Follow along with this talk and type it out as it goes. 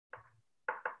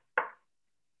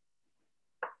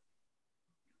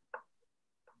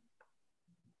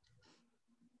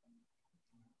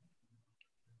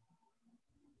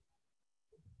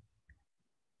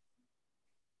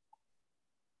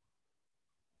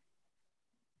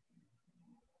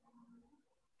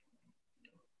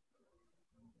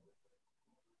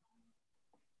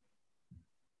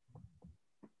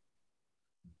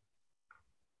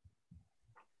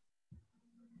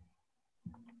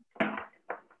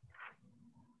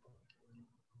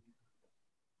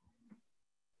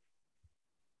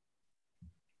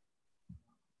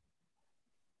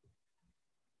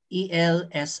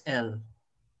ELSL.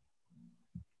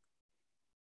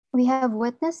 We have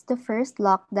witnessed the first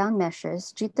lockdown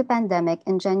measures due to pandemic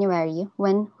in January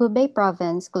when Hubei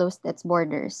province closed its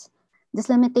borders. This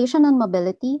limitation on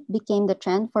mobility became the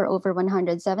trend for over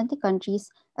 170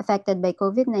 countries affected by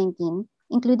COVID-19,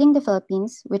 including the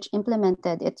Philippines, which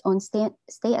implemented its own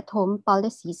stay-at-home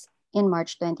policies in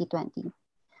March 2020.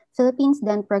 Philippines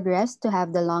then progressed to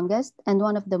have the longest and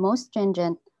one of the most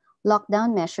stringent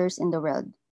lockdown measures in the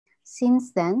world.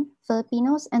 Since then,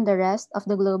 Filipinos and the rest of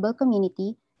the global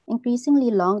community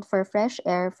increasingly longed for fresh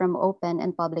air from open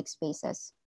and public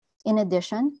spaces. In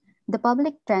addition, the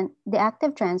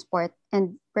active transport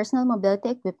and personal mobility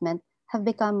equipment have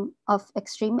become of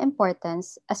extreme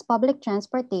importance as public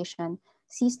transportation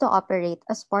ceased to operate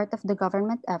as part of the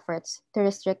government efforts to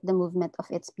restrict the movement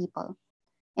of its people.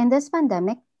 In this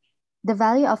pandemic, the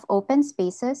value of open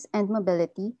spaces and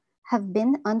mobility have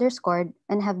been underscored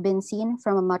and have been seen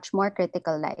from a much more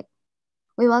critical light.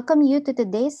 We welcome you to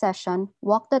today's session,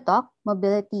 Walk the Talk,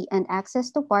 Mobility and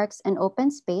Access to Parks and Open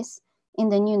Space in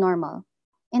the New Normal.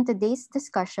 In today's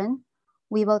discussion,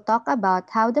 we will talk about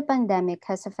how the pandemic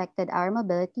has affected our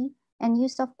mobility and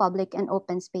use of public and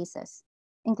open spaces,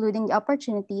 including the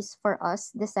opportunities for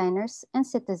us, designers and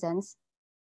citizens,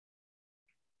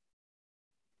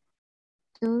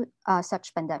 to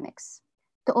such pandemics.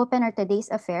 To open our today's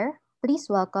affair, please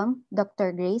welcome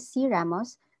Dr. Grace C.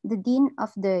 Ramos, the Dean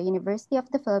of the University of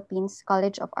the Philippines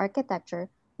College of Architecture,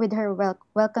 with her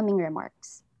welcoming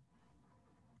remarks.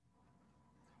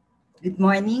 Good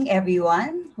morning,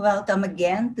 everyone. Welcome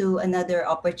again to another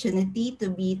opportunity to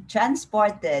be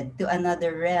transported to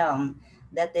another realm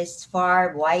that is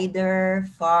far wider,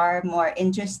 far more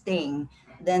interesting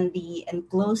than the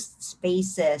enclosed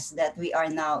spaces that we are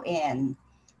now in.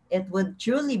 It would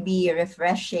truly be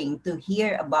refreshing to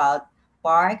hear about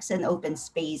parks and open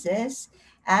spaces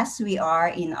as we are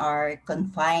in our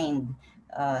confined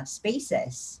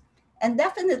spaces. And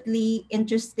definitely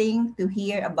interesting to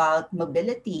hear about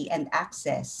mobility and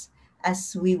access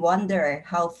as we wonder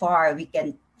how far we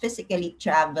can physically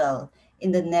travel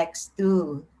in the next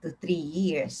 2 to 3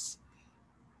 years.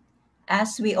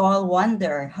 As we all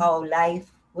wonder how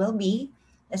life will be,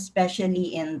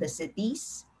 especially in the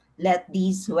cities, let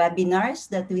these webinars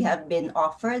that we have been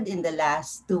offered in the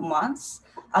last 2 months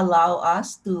allow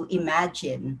us to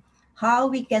imagine how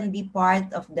we can be part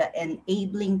of the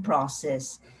enabling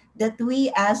process that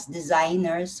we as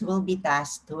designers will be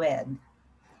tasked with.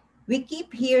 We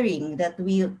keep hearing that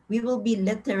we will be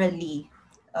literally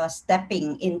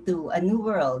stepping into a new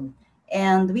world,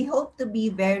 and we hope to be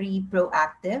very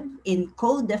proactive in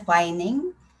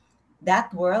co-defining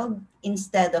that world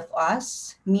instead of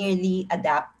us merely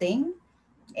adapting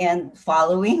and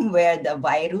following where the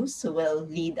virus will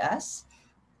lead us.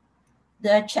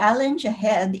 The challenge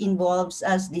ahead involves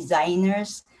us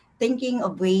designers thinking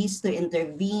of ways to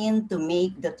intervene to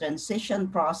make the transition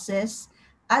process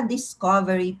a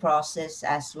discovery process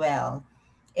as well.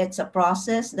 It's a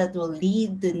process that will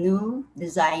lead to new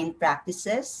design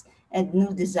practices and new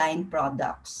design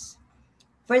products.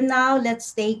 For now,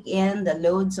 let's take in the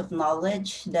loads of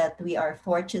knowledge that we are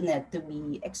fortunate to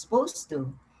be exposed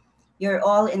to. You're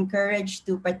all encouraged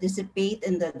to participate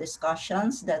in the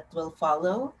discussions that will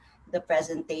follow the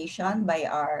presentation by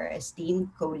our esteemed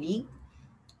colleague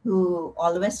who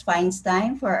always finds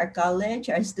time for our college,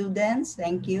 our students.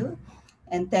 Thank you.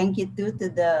 And thank you too to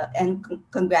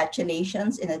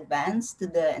congratulations in advance to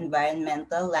the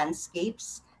Environmental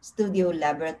Landscapes Studio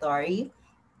Laboratory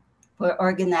for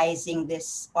organizing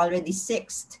this already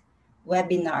sixth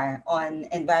webinar on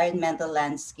environmental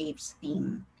landscapes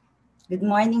theme. Good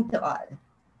morning to all.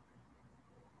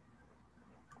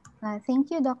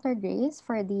 Thank you, Dr. Grace,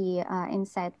 for the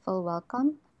insightful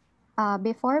welcome.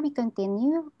 Before we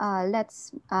continue, let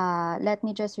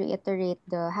me just reiterate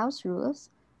the house rules.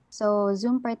 So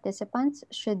Zoom participants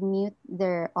should mute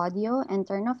their audio and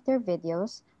turn off their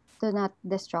videos to not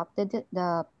disrupt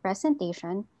the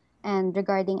presentation. And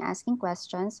regarding asking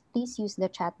questions, please use the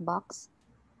chat box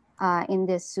in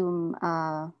this Zoom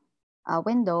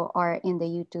window or in the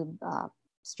YouTube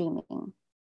streaming.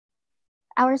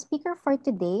 Our speaker for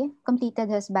today completed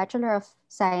his Bachelor of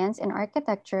Science in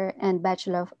Architecture and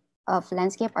Bachelor of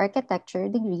Landscape Architecture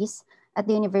degrees at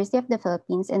the University of the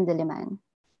Philippines in Diliman.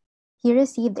 He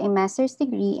received a master's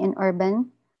degree in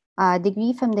urban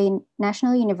degree from the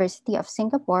National University of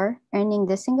Singapore, earning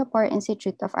the Singapore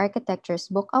Institute of Architecture's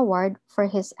Book Award for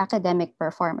his academic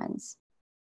performance.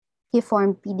 He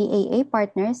formed PDAA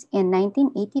Partners in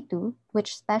 1982,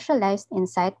 which specialized in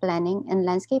site planning and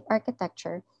landscape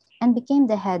architecture, and became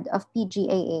the head of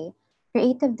PGAA,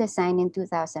 Creative Design, in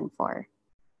 2004.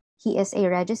 He is a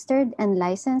registered and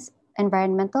licensed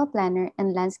environmental planner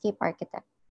and landscape architect.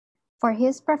 For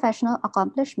his professional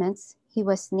accomplishments, he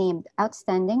was named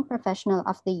Outstanding Professional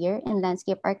of the Year in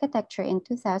Landscape Architecture in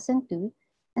 2002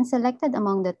 and selected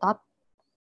among the top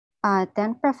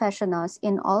 10 professionals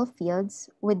in all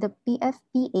fields with the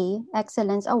PFPA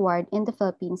Excellence Award in the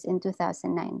Philippines in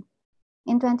 2009.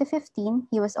 In 2015,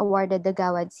 he was awarded the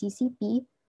Gawad CCP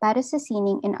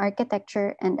Parusasining in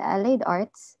Architecture and Allied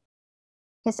Arts.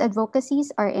 His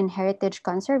advocacies are in heritage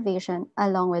conservation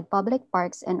along with public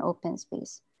parks and open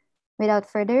space. Without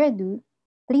further ado,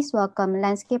 please welcome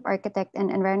landscape architect and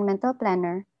environmental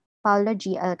planner, Paulo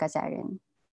G. Alcazarin.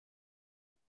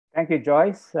 Thank you,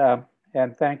 Joyce,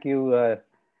 and thank you,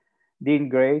 Dean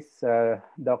Grace,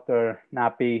 Dr.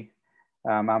 Napi,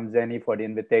 Ma'am Zenny, for the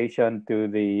invitation to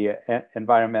the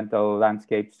Environmental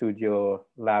Landscape Studio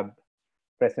Lab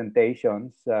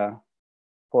presentations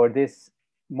for this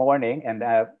morning. And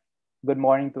good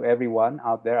morning to everyone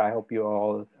out there. I hope you're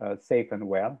all safe and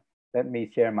well. Let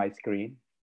me share my screen.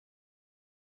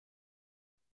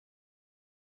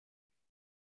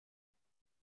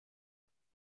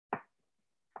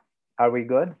 Are we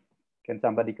good? Can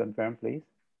somebody confirm, please?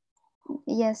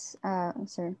 Yes,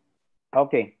 sir.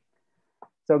 Okay.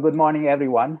 So good morning,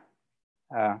 everyone.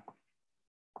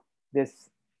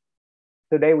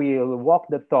 Today we will walk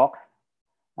the talk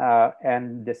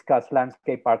and discuss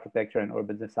landscape architecture and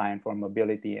urban design for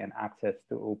mobility and access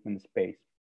to open space.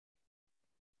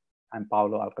 I'm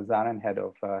Paulo Alcazaran, head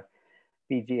of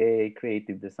PGA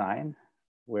Creative Design.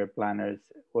 We're planners,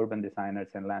 urban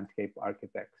designers, and landscape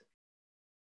architects.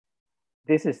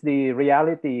 This is the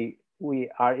reality we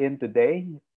are in today,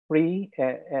 pre-COVID,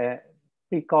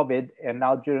 and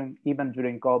now even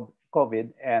during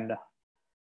COVID, and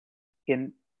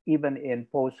even in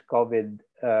post-COVID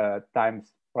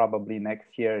times, probably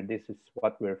next year, this is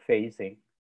what we're facing.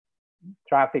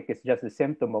 Traffic is just a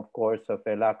symptom, of course, of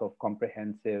a lack of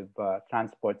comprehensive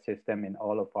transport system in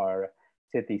all of our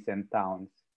cities and towns.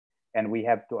 And we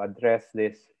have to address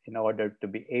this in order to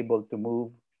be able to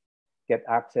move, get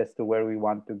access to where we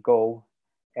want to go,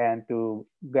 and to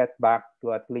get back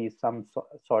to at least some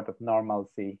sort of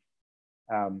normalcy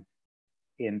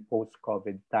in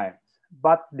post-COVID times.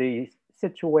 But the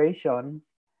situation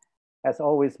has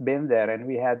always been there, and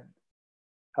we had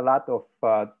a lot of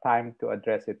time to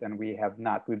address it, and we have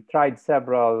not. We've tried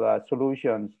several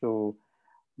solutions to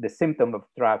the symptom of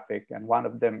traffic, and one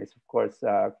of them is, of course,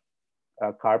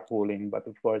 carpooling. But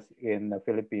of course, in the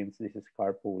Philippines, this is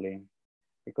carpooling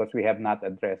because we have not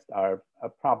addressed our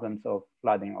problems of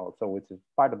flooding also, which is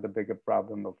part of the bigger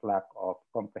problem of lack of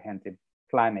comprehensive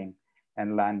planning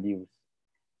and land use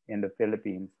in the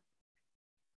Philippines.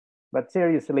 But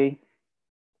seriously,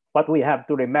 what we have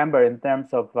to remember in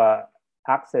terms of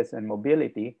access and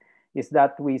mobility is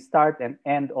that we start and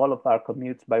end all of our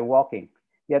commutes by walking,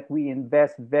 yet we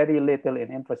invest very little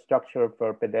in infrastructure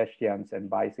for pedestrians and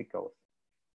bicycles.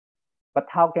 But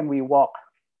how can we walk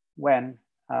when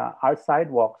our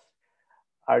sidewalks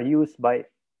are used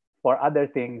for other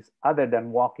things other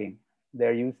than walking?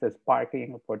 They're used as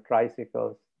parking for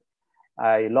tricycles.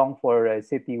 I long for a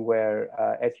city where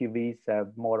SUVs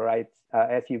have more rights,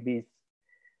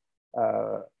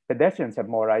 pedestrians have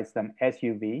more rights than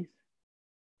SUVs.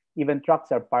 Even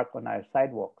trucks are parked on our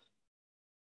sidewalks.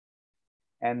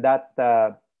 And that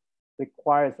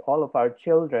requires all of our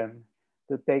children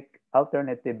to take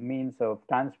alternative means of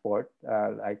transport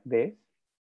like this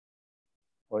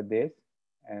or this.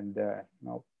 And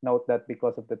note that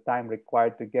because of the time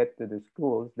required to get to the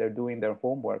schools, they're doing their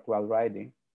homework while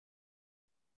riding.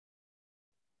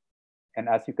 And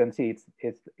as you can see,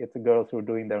 it's the girls who are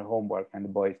doing their homework and the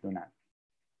boys do not.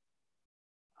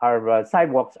 Our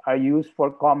sidewalks are used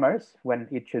for commerce when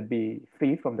it should be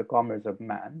free from the commerce of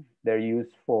man. They're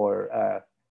used for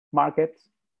markets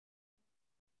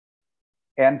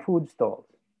and food stalls.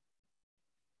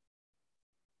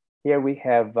 Here we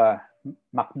have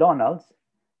McDonald's,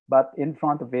 but in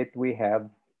front of it we have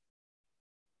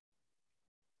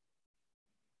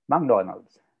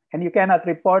McDonald's. And you cannot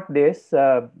report this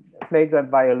flagrant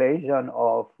violation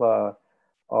of the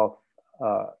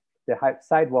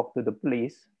sidewalk to the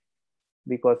police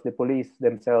because the police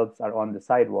themselves are on the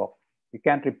sidewalk. You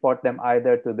can't report them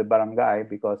either to the barangay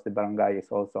because the barangay is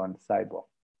also on the sidewalk,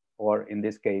 or in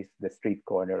this case, the street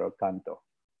corner or canto.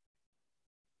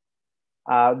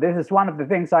 This is one of the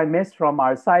things I miss from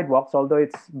our sidewalks. Although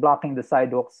it's blocking the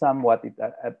sidewalk somewhat, it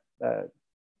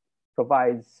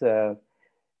provides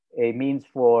a means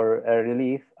for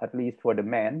relief, at least for the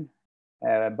men.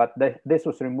 But this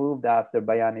was removed after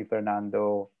Bayani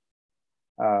Fernando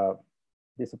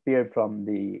disappeared from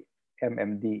the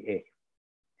MMDA.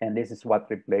 And this is what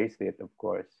replaced it, of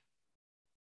course.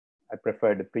 I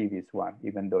prefer the previous one,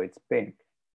 even though it's pink.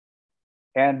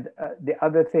 And the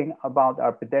other thing about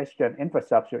our pedestrian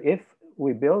infrastructure, if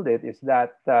we build it, is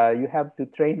that you have to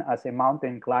train as a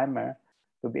mountain climber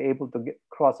to be able to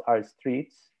cross our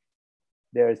streets.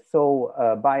 They're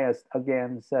so biased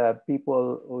against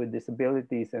people with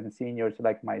disabilities and seniors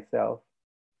like myself.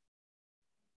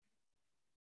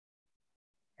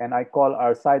 And I call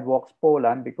our sidewalks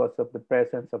Poland because of the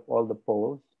presence of all the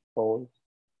poles, poles,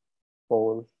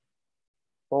 poles,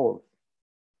 poles.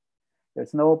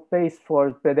 There's no place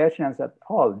for pedestrians at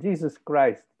all. Jesus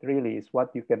Christ really is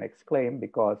what you can exclaim,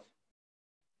 because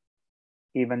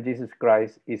even Jesus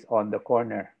Christ is on the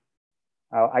corner.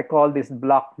 I call this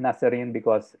block Nazarene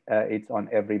because it's on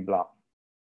every block.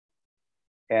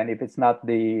 And if it's not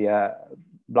the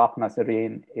block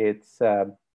Nazarene, it's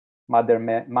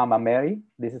Mama Mary.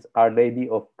 This is Our Lady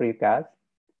of Precas,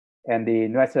 and the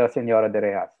Nuestra Señora de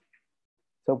Rejas.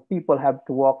 So people have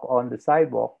to walk on the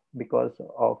sidewalk because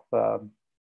of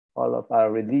all of our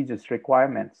religious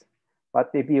requirements.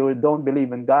 But if you don't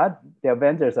believe in God, the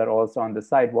Avengers are also on the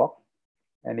sidewalk.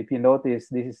 And if you notice,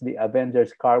 this is the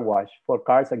Avengers car wash for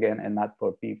cars again and not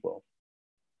for people.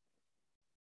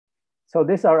 So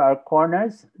these are our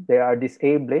corners. They are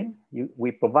disabling.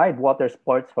 We provide water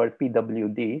sports for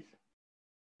PWDs.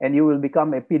 And you will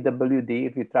become a PWD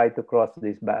if you try to cross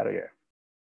this barrier.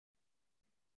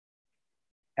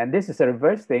 And this is a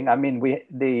reverse thing. I mean,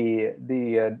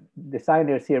 the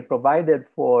designers here provided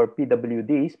for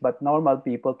PWDs, but normal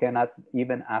people cannot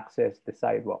even access the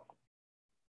sidewalk.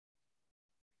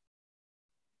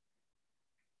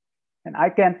 And I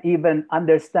can't even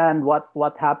understand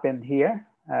what happened here.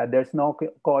 There's no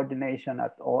coordination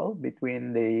at all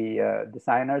between the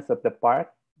designers of the park,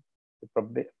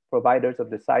 the providers of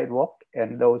the sidewalk,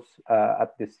 and those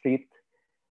at the street,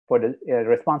 for the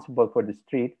responsible for the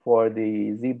street for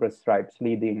the zebra stripes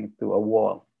leading to a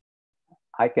wall.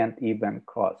 I can't even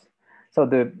cross. So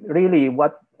really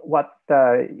what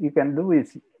you can do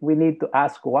is we need to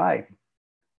ask why.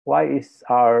 Why is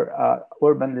our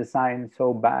urban design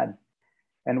so bad?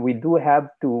 And we do have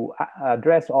to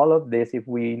address all of this if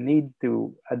we need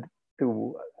to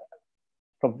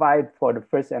provide for the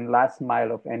first and last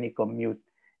mile of any commute,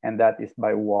 and that is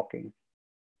by walking.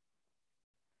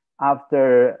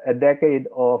 After a decade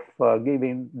of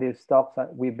giving these talks,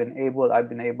 I've been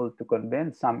able to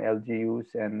convince some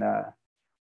LGUs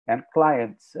and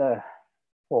clients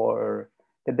for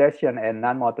pedestrian and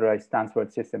non-motorized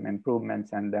transport system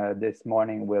improvements. And this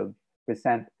morning we'll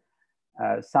present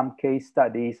some case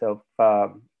studies of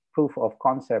proof of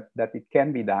concept that it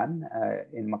can be done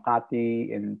in Makati,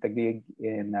 in Taguig,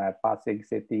 in Pasig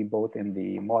City, both in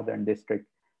the modern district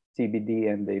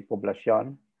CBD and the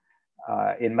Poblacion,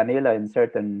 in Manila in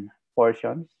certain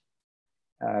portions,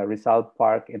 Rizal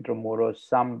Park, Intramuros,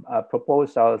 some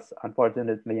proposals,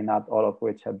 unfortunately not all of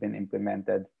which have been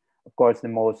implemented. Of course, the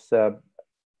most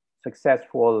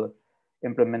successful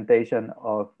implementation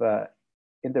of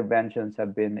interventions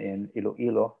have been in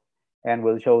Iloilo, and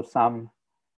we'll show some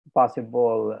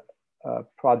possible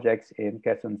projects in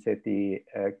Quezon City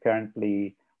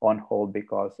currently on hold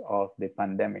because of the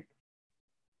pandemic.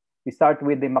 We start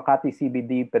with the Makati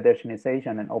CBD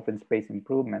pedestrianization and open space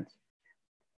improvements,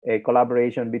 a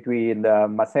collaboration between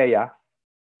MASEA,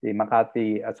 the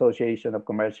Makati Association of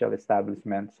Commercial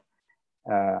Establishments,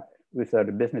 which are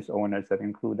the business owners that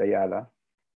include Ayala,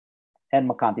 and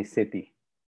Makati City.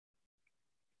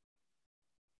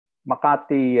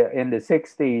 Makati in the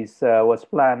 60s was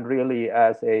planned really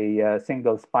as a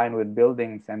single spine with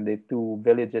buildings, and the two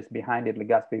villages behind it,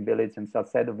 Legazpi Village and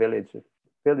Salcedo villages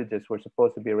were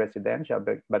supposed to be residential,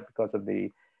 but because of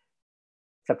the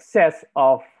success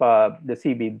of the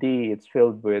CBD, it's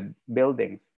filled with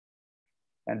buildings.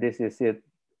 And this is it,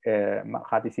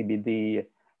 Makati CBD,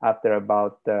 after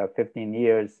about 15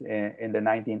 years in the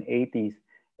 1980s.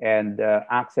 And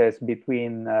access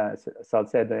between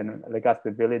Salcedo and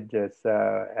Legazpi villages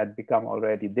had become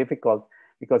already difficult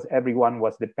because everyone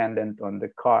was dependent on the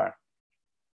car.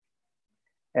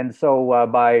 And so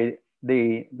by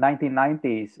the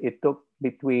 1990s, it took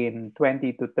between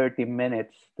 20 to 30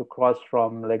 minutes to cross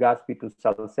from Legazpi to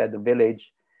Salcedo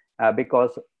village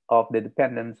because of the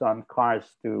dependence on cars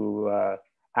to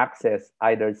access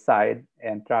either side,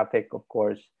 and traffic, of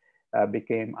course,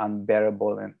 became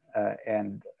unbearable.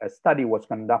 And a study was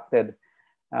conducted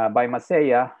by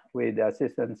MASEA with the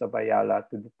assistance of Ayala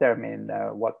to determine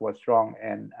what was wrong.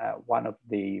 And one of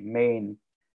the main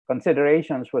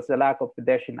considerations was the lack of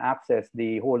pedestrian access.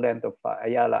 The whole length of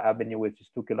Ayala Avenue, which is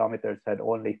 2 kilometers, had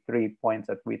only 3 points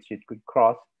at which it could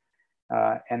cross.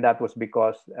 And that was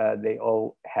because they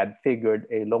all had figured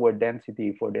a lower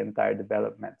density for the entire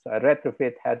development. So a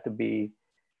retrofit had to be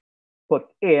put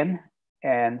in.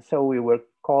 And so we were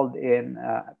called in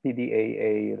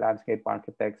PDAA landscape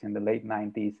architects in the late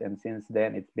 90s. And since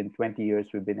then, it's been 20 years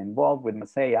we've been involved with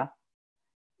Masaya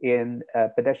in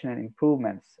pedestrian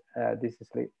improvements. This is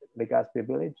Legazpi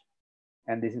Village,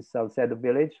 and this is Salcedo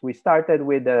Village. We started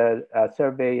with a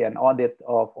survey and audit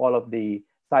of all of the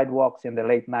sidewalks in the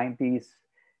late 90s.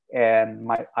 And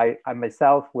I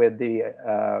myself, with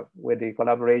the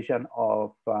collaboration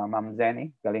of Ma'am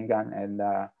Zenny Galingan and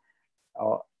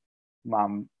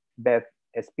Ma'am Beth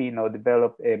Espino,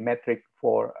 developed a metric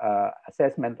for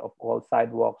assessment of all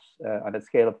sidewalks on a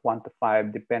scale of 1 to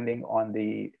 5, depending on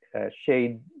the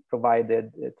shade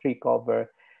provided, tree cover,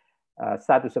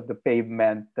 status of the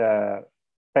pavement,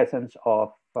 presence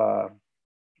of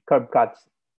curb cuts,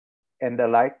 and the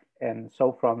like. And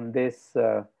so from this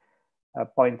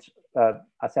points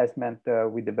assessment,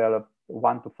 we developed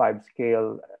 1 to 5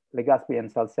 scale Legazpi and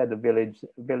Salcedo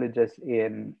villages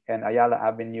in Ayala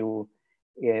Avenue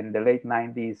in the late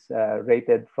 90s,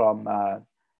 rated from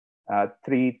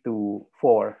 3 to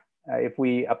 4. If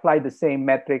we apply the same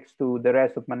metrics to the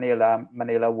rest of Manila,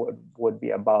 Manila would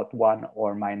be about 1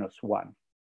 or -1.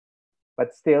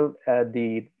 But still,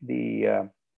 the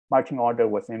marching order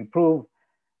was improved.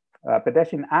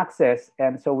 Pedestrian access,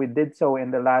 and so we did so in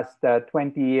the last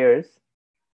 20 years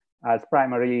as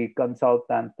primary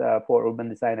consultant for urban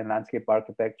design and landscape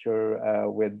architecture,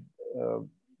 with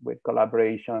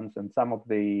collaborations and some of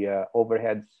the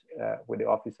overheads with the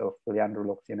Office of Leandro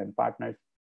Locsin and Partners.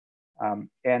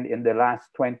 And in the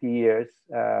last 20 years,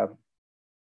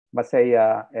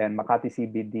 Masaya and Makati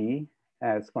CBD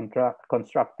has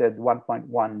constructed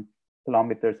 1.1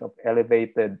 kilometers of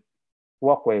elevated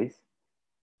walkways,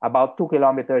 about 2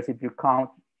 kilometers if you count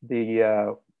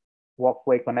the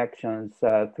walkway connections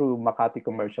through Makati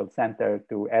Commercial Center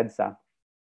to EDSA.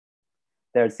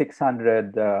 There are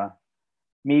 600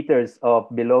 meters of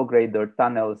below grade or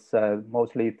tunnels,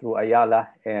 mostly through Ayala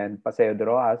and Paseo de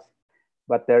Rojas.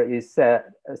 But there is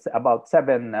about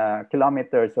 7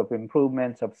 kilometers of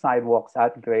improvements of sidewalks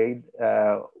at grade,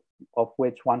 of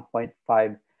which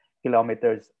 1.5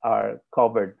 kilometers are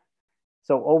covered.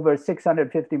 So over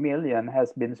 650 million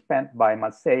has been spent by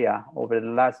Masaya over the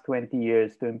last 20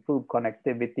 years to improve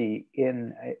connectivity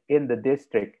in the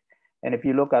district. And if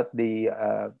you look at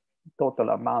the total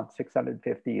amount,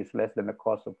 650 is less than the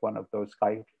cost of one of those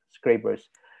skyscrapers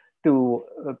to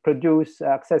produce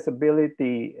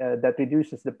accessibility that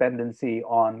reduces dependency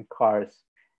on cars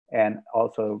and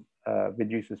also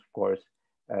reduces, of course,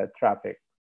 traffic.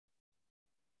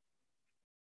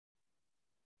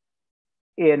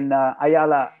 In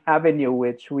Ayala Avenue,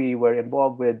 which we were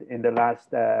involved with in the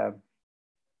last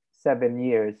 7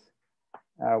 years,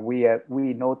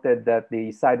 we noted that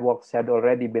the sidewalks had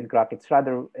already been cracked.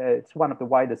 It's one of the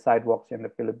widest sidewalks in the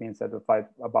Philippines at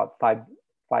about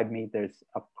 5 meters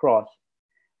across.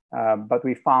 But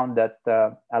we found that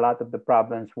a lot of the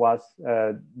problems was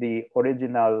the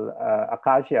original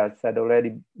acacias had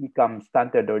already become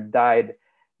stunted or died.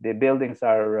 The buildings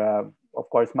are, of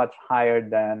course, much higher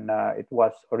than it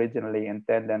was originally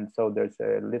intended. So there's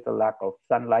a little lack of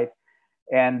sunlight.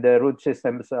 And the root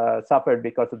systems suffered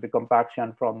because of the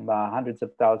compaction from hundreds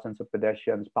of thousands of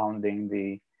pedestrians pounding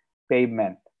the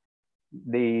pavement.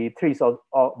 The trees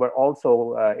were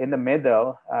also in the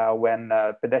middle when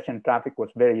pedestrian traffic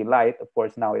was very light. Of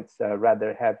course, now it's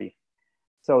rather heavy.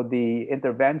 So the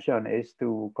intervention is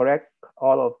to correct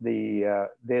all of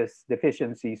these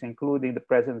deficiencies, including the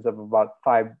presence of about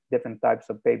 5 different types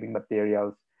of paving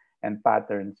materials and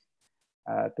patterns,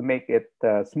 to make it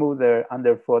smoother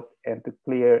underfoot and to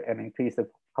clear and increase the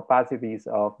capacities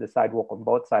of the sidewalk on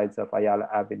both sides of Ayala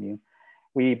Avenue.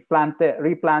 We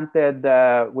replanted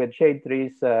with shade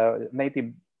trees,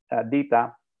 native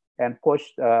dita, and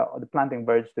pushed the planting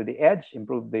birds to the edge,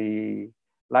 improved the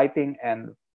lighting,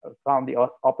 and found the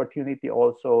opportunity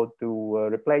also to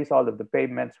replace all of the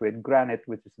pavements with granite,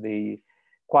 which is the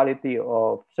quality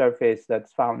of surface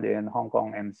that's found in Hong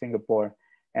Kong and Singapore.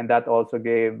 And that also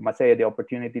gave Masaya the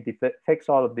opportunity to fix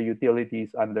all of the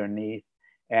utilities underneath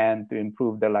and to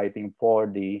improve the lighting for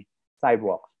the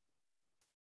sidewalks.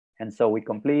 And so we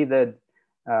completed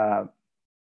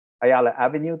Ayala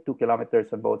Avenue, 2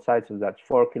 kilometers on both sides, so that's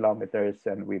 4 kilometers.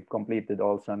 And we've completed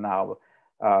also now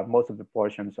most of the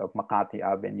portions of Makati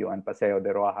Avenue and Paseo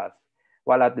de Rojas,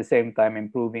 while at the same time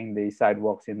improving the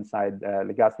sidewalks inside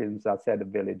Legazpi and Salcedo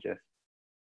villages.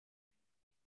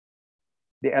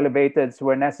 The elevateds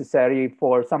were necessary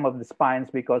for some of the spines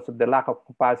because of the lack of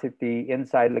capacity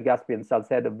inside Legazpi and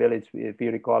Salcedo village. If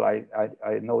you recall, I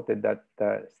noted that,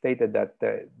 stated that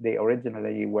they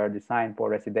originally were designed for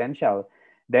residential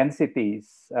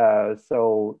densities.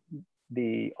 So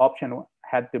the option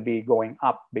had to be going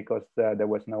up because there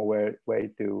was no way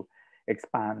to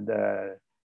expand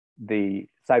the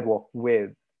sidewalk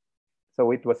width. So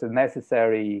it was a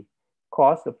necessary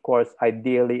cost. Of course,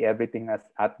 ideally everything is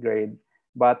at grade,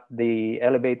 but the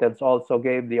elevators also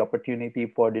gave the opportunity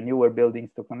for the newer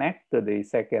buildings to connect to the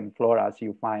second floor, as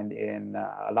you find in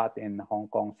a lot in Hong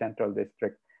Kong Central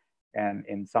District and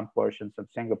in some portions of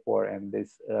Singapore. And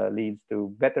this leads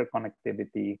to better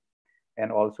connectivity and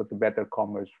also to better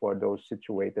commerce for those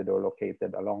situated or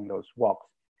located along those walks.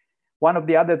 One of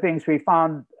the other things we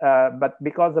found, but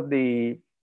because of the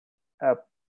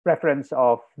preference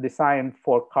of design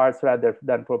for cars rather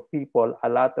than for people, a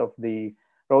lot of the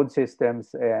road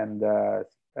systems and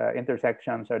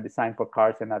intersections are designed for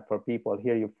cars and not for people.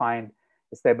 Here you find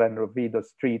Esteban Rovido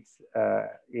streets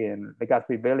in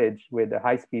Legazpi village with a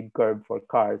high-speed curb for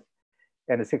cars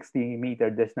and a 60-meter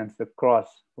distance to cross,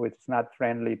 which is not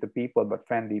friendly to people but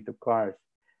friendly to cars.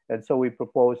 And so we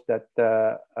proposed that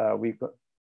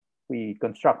we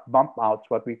construct bump outs,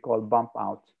 what we call bump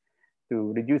outs,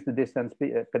 to reduce the distance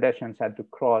pedestrians had to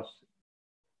cross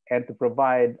and to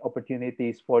provide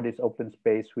opportunities for this open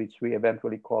space, which we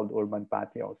eventually called urban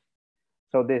patios.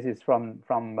 So this is from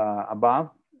above,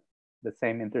 the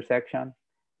same intersection,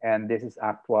 and this is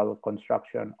actual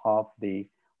construction of the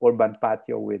urban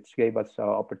patio, which gave us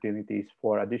opportunities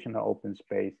for additional open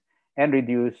space and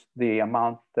reduce the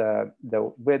amount, the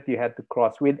width you had to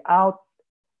cross without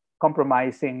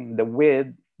compromising the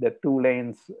width, the two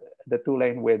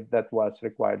lane width that was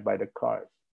required by the cars.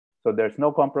 So there's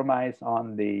no compromise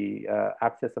on the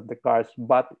access of the cars,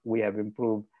 but we have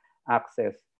improved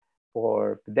access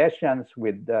for pedestrians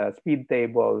with speed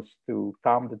tables to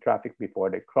calm the traffic before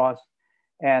they cross,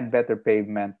 and better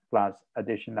pavement plus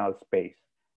additional space.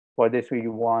 For this, we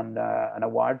won an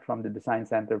award from the Design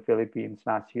Center Philippines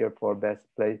last year for best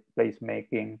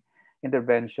placemaking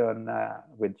intervention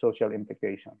with social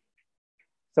implications.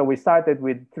 So we started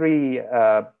with 3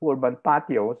 urban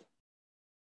patios,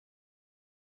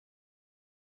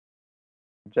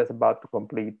 just about to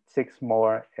complete 6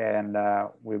 more, and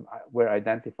we're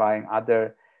identifying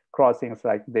other crossings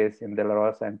like this in De La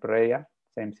Rosa and Perea,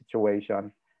 same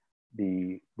situation,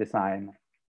 the design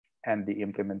and the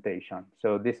implementation.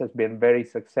 So this has been very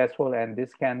successful, and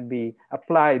this can be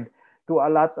applied to a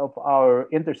lot of our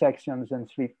intersections and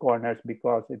street corners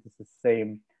because it is the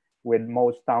same with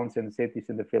most towns and cities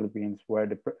in the Philippines where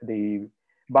the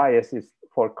bias is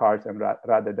for cars and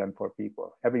rather than for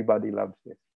people. Everybody loves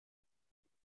this.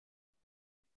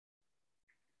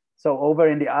 So over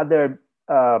in the other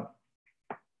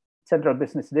Central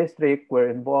Business District, we're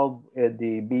involved in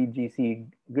the BGC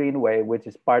Greenway, which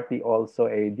is partly also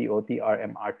a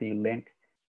DOTR MRT link.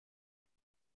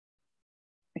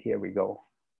 Here we go.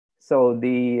 So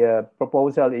the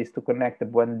proposal is to connect the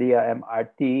Buendia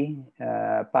MRT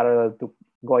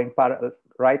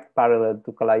right parallel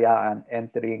to Kalayaan,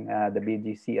 entering the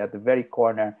BGC at the very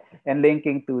corner and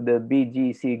linking to the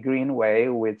BGC Greenway,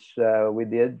 which we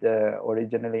did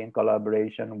originally in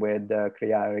collaboration with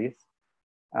Criaris.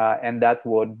 And that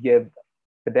would give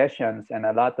pedestrians and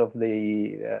a lot of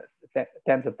the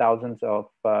tens of thousands of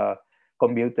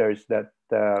commuters that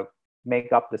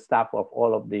make up the staff of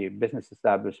all of the business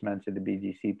establishments in the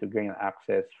BGC to gain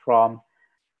access from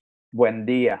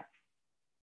Buendia.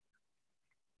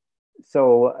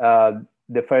 So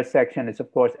the first section is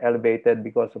of course elevated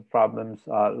because of problems,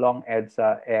 long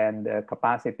EDSA and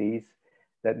capacities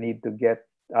that need to get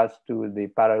us to the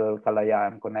parallel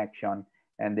Kalayaan connection.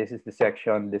 And this is the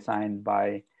section designed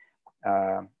by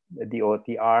the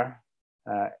DOTR,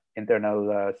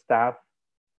 internal staff,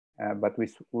 but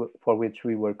for which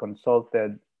we were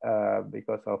consulted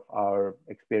because of our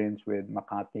experience with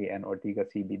Makati and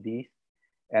Ortigas CBDs.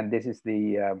 And this is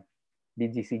the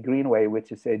BGC Greenway,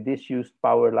 which is a disused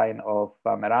power line of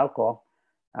Meralco,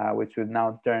 which we've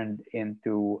now turned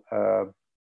into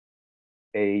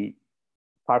a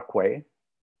parkway.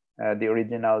 The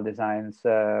original designs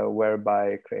were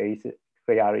by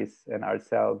Criaris and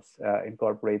ourselves,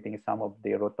 incorporating some of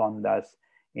the rotondas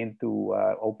into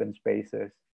open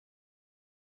spaces.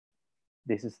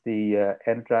 This is the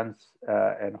entrance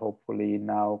and hopefully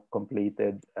now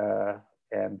completed.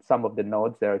 And some of the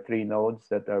nodes, there are 3 nodes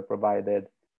that are provided.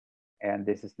 And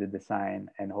this is the design.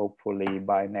 And hopefully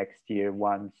by next year,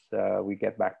 once we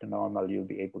get back to normal, you'll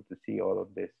be able to see all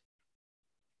of this.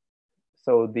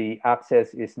 So the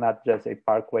access is not just a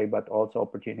parkway, but also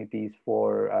opportunities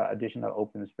for additional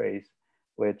open space,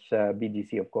 which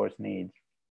BGC, of course, needs.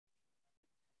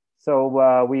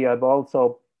 So we have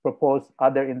also proposed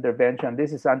other intervention.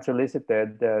 This is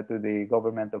unsolicited to the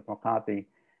government of Makati.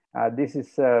 This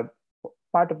is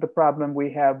part of the problem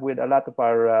we have with a lot of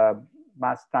our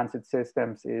mass transit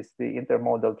systems is the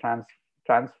intermodal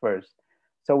transfers.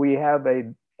 So we have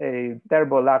a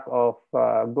terrible lack of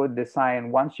good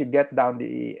design once you get down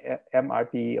the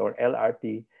MRT or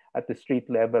LRT at the street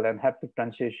level and have to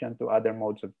transition to other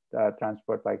modes of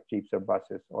transport like jeeps or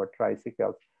buses or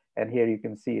tricycles. And here you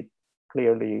can see it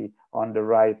clearly on the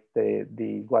right,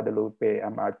 the Guadalupe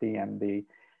MRT and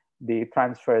the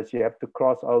transfers. You have to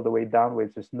cross all the way down,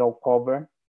 which is no cover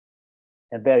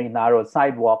and very narrow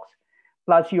sidewalks.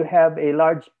 Plus you have a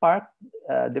large park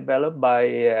developed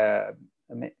by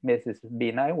Mrs.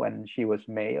 Binay when she was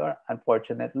mayor.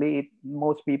 Unfortunately,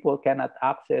 most people cannot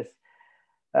access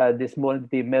this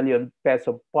multi-million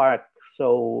peso park.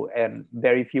 So, and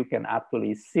very few can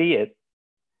actually see it.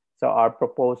 So our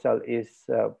proposal is,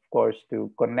 of course, to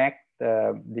connect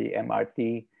the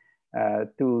MRT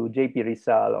to JP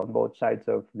Rizal on both sides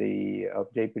of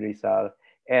JP Rizal.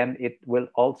 And it will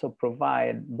also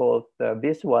provide both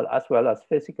visual as well as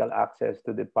physical access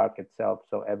to the park itself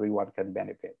so everyone can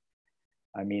benefit.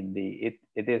 I mean, it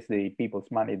is the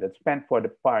people's money that's spent for the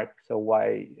park, so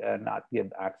why not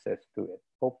give access to it?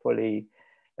 Hopefully,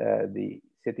 the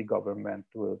city government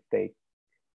will take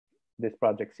this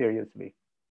project seriously.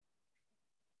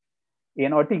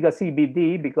 In Ortigas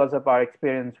CBD, because of our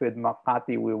experience with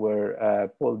Makati, we were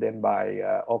pulled in by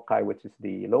OCAI, which is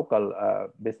the local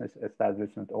business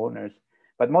establishment owners.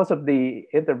 But most of the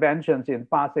interventions in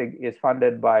Pasig is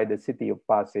funded by the city of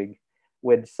Pasig,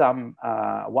 with some,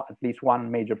 at least one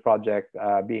major project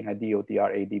being a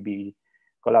DOTR ADB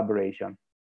collaboration.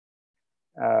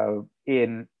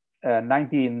 In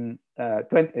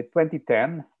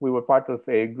 2010, we were part of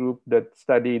a group that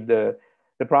studied the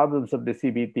problems of the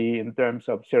CBT in terms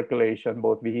of circulation,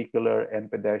 both vehicular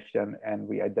and pedestrian, and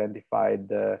we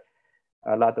identified a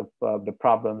lot of the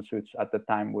problems, which at the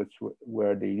time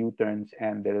were the U-turns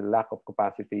and the lack of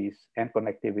capacities and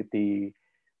connectivity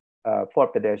for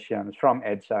pedestrians from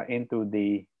EDSA into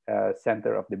the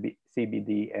center of the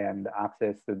CBD and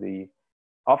access to the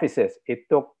offices. It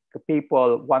took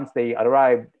people, once they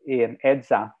arrived in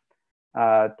EDSA,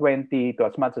 20 to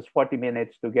as much as 40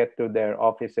 minutes to get to their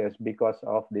offices because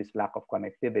of this lack of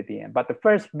connectivity. But the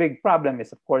first big problem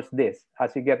is, of course, this.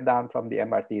 As you get down from the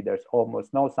MRT, there's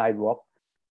almost no sidewalk.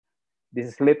 This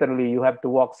is literally, you have to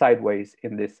walk sideways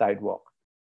in this sidewalk.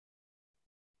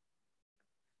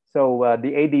 So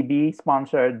the ADB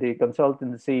sponsored the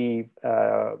consultancy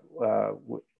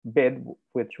bid,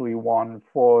 which we won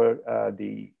for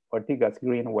the Ortigas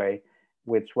Greenway,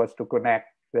 which was to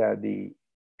connect the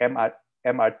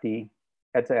MRT,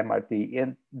 EDSA MRT,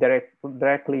 in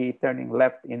directly turning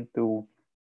left into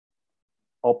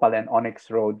Opal and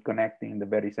Onyx Road, connecting the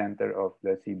very center of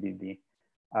the CBD.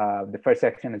 The first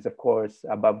section is, of course,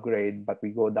 above grade, but we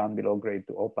go down below grade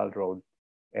to Opal Road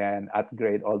and at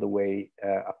grade all the way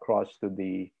across to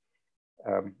the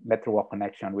Metro Walk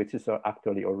connection, which is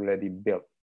actually already built.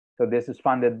 So this is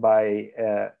funded by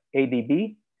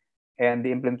ADB, and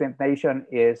the implementation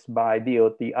is by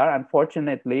DOTR.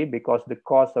 Unfortunately, because the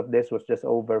cost of this was just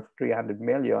over 300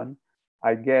 million,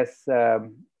 I guess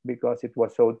because it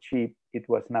was so cheap, it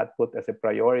was not put as a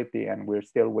priority, and we're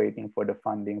still waiting for the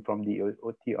funding from the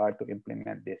DOTR to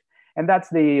implement this. And that's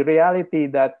the reality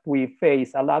that we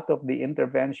face. A lot of the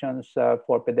interventions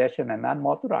for pedestrian and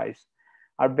non-motorized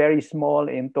are very small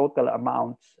in total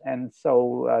amounts. And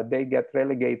so they get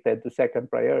relegated to second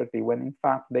priority when in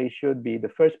fact they should be the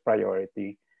first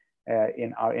priority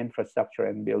in our infrastructure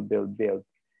and build.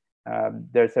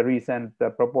 There's a recent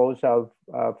proposal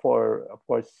for, of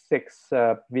course, 6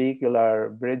 vehicular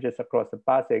bridges across the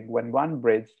Pasig, when one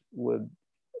bridge would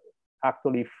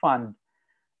actually fund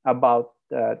about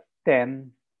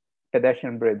 10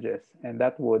 pedestrian bridges, and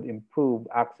that would improve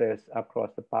access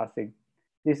across the Pasig.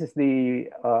 This is the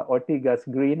Ortigas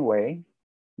Greenway.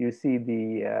 You see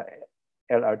the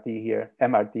LRT here,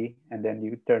 MRT, and then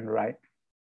you turn right.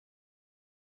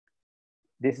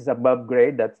 This is above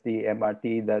grade, that's the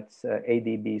MRT, that's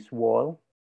ADB's wall.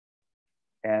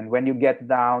 And when you get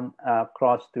down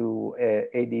across to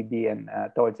ADB and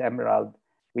towards Emerald,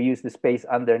 we use the space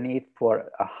underneath for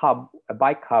a hub, a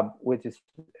bike hub, which is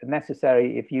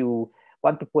necessary if you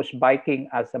want to push biking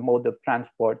as a mode of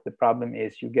transport. The problem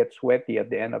is you get sweaty at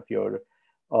the end of your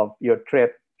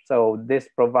trip. So this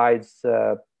provides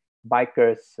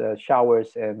bikers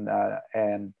showers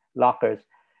and lockers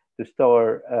to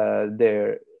store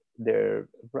their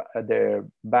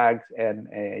bags and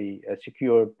a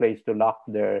secure place to lock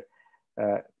their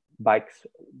bikes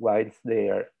whilst they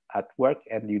are at work,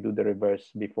 and you do the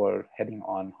reverse before heading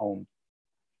on home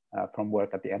from work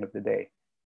at the end of the day.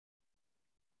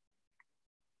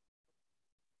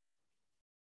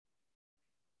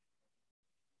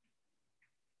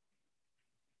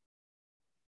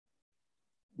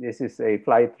 This is a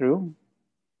fly-through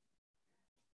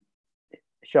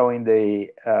showing the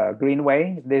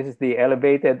Greenway. This is the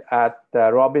elevated at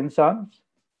Robinson's.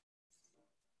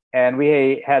 And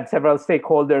we had several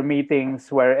stakeholder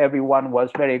meetings where everyone was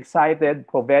very excited,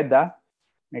 POVEDA,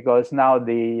 because now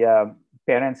the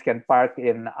parents can park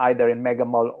in either in Mega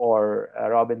Mall or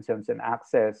Robinson's and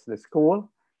access the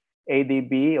school.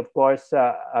 ADB, of course,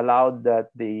 allowed that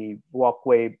the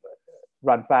walkway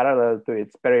run parallel to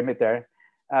its perimeter.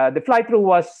 The fly-through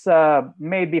was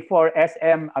made before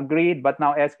SM agreed, but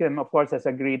now SM, of course, has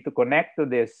agreed to connect to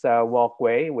this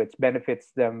walkway, which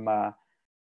benefits them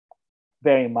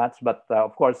very much. But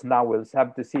of course, now we'll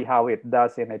have to see how it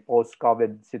does in a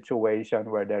post-COVID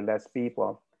situation where there are less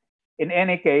people. In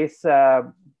any case,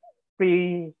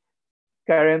 pre,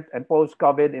 current, and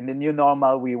post-COVID, in the new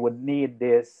normal, we would need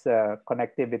this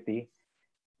connectivity.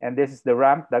 And this is the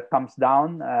ramp that comes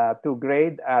down to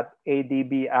grade at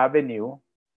ADB Avenue,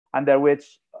 under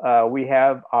which we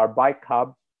have our bike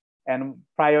hub. And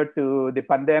prior to the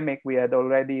pandemic, we had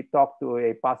already talked to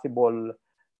a possible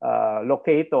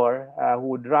locator who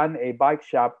would run a bike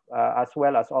shop as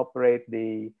well as operate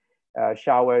the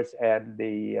showers and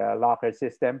the locker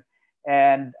system.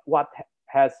 And what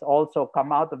has also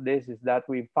come out of this is that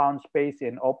we found space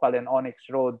in Opal and Onyx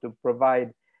Road to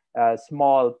provide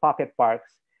small pocket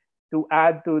parks to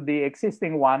add to the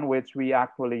existing one, which we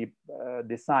actually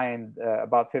designed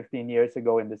about 15 years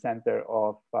ago in the center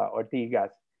of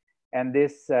Ortigas. And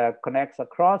this connects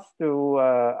across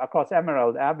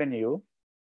Emerald Avenue,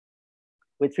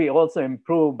 which we also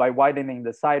improved by widening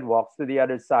the sidewalks to the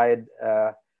other side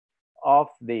of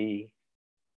the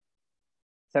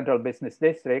Central Business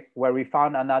District, where we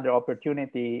found another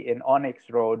opportunity in Onyx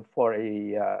Road for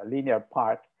a linear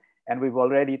park. And we've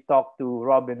already talked to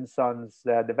Robinson's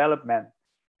development,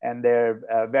 and they're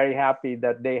very happy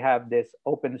that they have this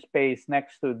open space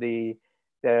next to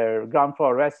their ground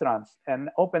floor restaurants. And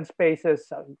open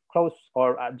spaces close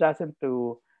or adjacent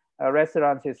to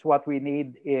restaurants is what we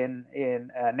need in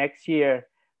next year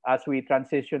as we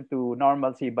transition to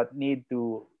normalcy, but need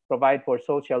to provide for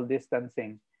social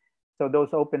distancing. So those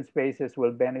open spaces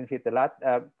will benefit a lot.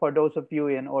 For those of you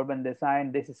in urban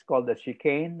design, this is called the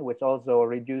chicane, which also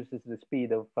reduces the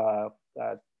speed of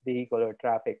vehicular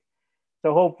traffic.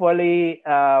 So hopefully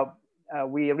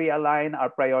we realign our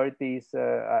priorities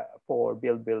for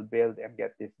build, and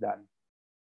get this done.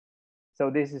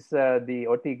 So this is the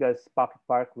Ortigas Pocket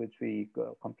Park, which we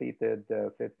completed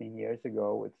 15 years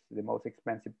ago. It's the most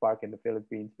expensive park in the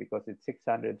Philippines because it's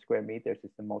 600 square meters.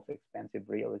 It's the most expensive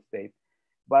real estate.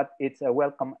 But it's a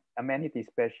welcome amenity,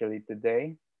 especially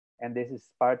today. And this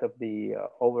is part of the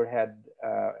overhead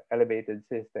elevated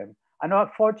system. And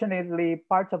unfortunately,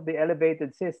 parts of the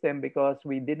elevated system, because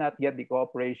we did not get the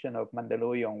cooperation of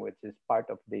Mandaluyong, which is part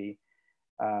of the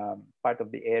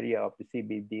area of the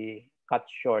CBD, cut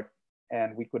short,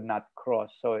 and we could not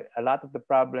cross. So a lot of the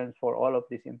problems for all of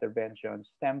these interventions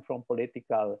stem from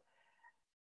political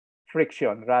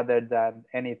friction rather than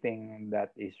anything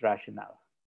that is rational.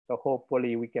 So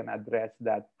hopefully we can address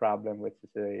that problem, which is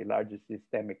the largest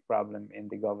systemic problem in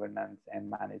the governance and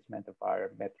management of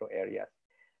our metro areas.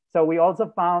 So we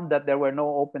also found that there were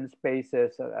no open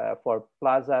spaces for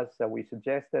plazas. So we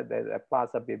suggested that a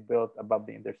plaza be built above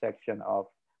the intersection of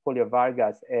Julio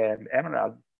Vargas and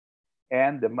Emerald.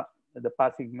 And the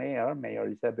Pasig Mayor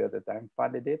Eusebio at the time,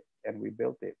 funded it, and we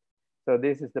built it. So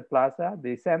this is the plaza.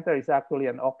 The center is actually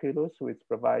an oculus, which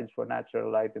provides for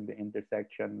natural light in the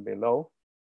intersection below.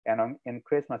 And in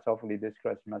Christmas, hopefully this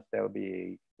Christmas, there'll be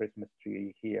a Christmas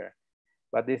tree here.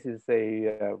 But this is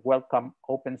a welcome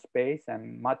open space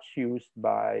and much used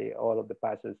by all of the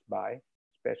passers-by,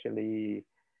 especially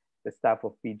the staff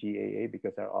of PGAA,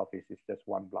 because our office is just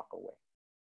 1 block away.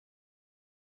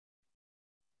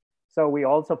 So we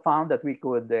also found that we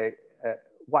could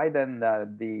widen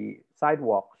the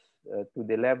sidewalks to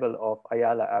the level of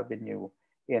Ayala Avenue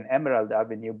in Emerald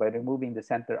Avenue by removing the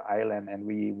center island. And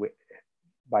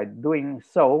by doing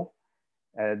so,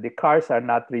 the cars are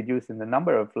not reduced in the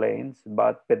number of lanes,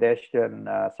 but pedestrian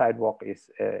sidewalk is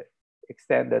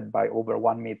extended by over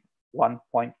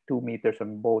 1.2 meters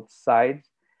on both sides.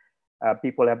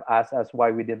 People have asked us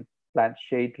why we didn't plant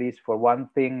shade trees. For one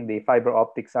thing, the fiber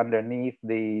optics underneath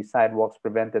the sidewalks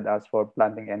prevented us from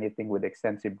planting anything with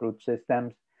extensive root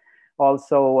systems.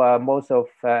 Also, most of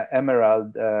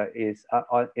Emerald is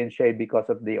in shade because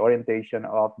of the orientation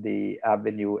of the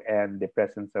avenue and the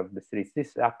presence of the streets. This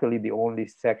is actually the only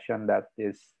section that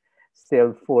is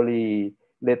still fully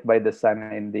lit by the sun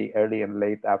in the early and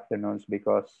late afternoons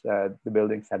because the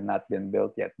buildings had not been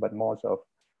built yet, but most of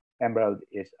Emerald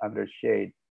is under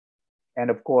shade. And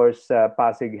of course,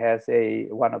 Pasig has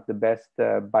one of the best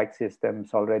bike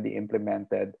systems already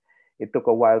implemented. It took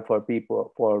a while for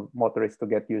motorists to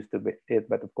get used to it,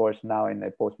 but of course now in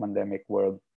a post-pandemic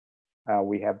world,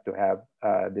 we have to have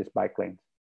these bike lanes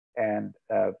and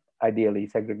ideally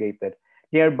segregated.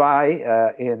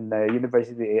 Nearby in the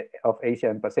University of Asia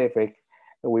and Pacific,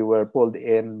 we were pulled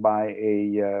in by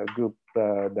a group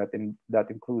that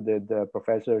included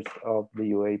professors of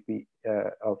the UAP,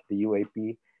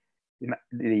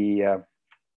 the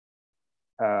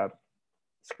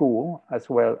school, as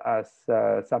well as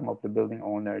some of the building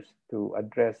owners, to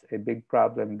address a big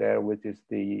problem there, which is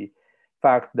the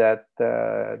fact that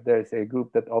there's a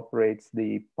group that operates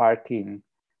the parking,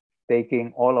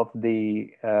 taking all of the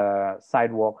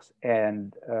sidewalks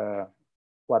and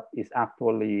what is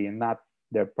actually not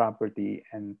their property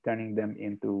and turning them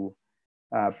into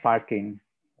parking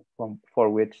for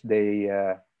which they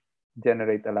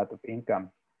generate a lot of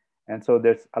income. And so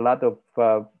there's a lot of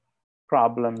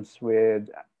problems with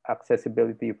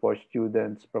accessibility for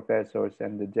students, professors,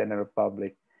 and the general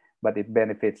public, but it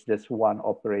benefits just one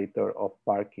operator of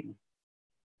parking,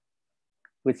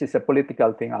 which is a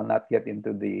political thing. I'll not get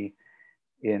into the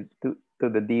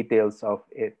details of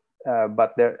it,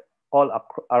 but they're all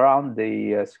around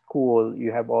the school.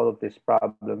 You have all of these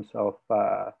problems of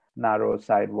narrow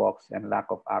sidewalks and lack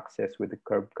of access with the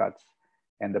curb cuts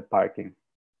and the parking.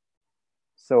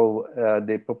 So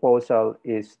the proposal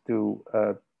is to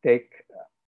take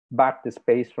back the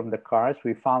space from the cars.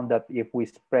 We found that if we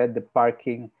spread the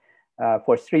parking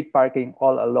for street parking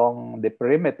all along the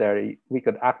perimeter, we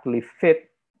could actually fit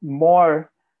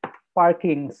more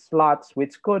parking slots,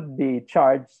 which could be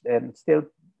charged and still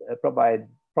provide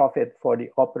profit for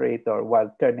the operator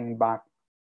while turning back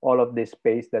all of the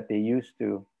space that they used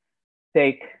to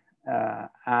take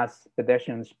as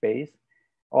pedestrian space.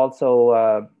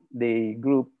 Also, the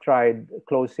group tried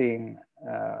closing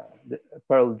the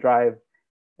Pearl Drive,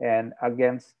 and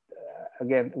against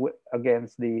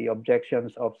the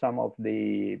objections of some of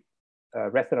the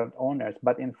restaurant owners.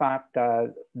 But in fact,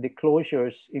 the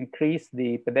closures increased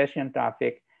the pedestrian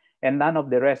traffic, and none of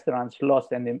the restaurants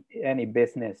lost any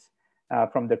business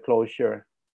from the closure.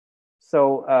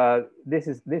 So these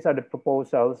are the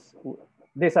proposals.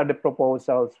 These are the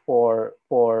proposals for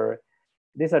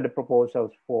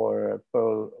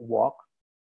Pearl Walk,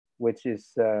 which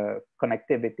is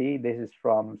connectivity. This is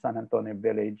from San Antonio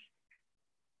Village,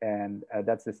 and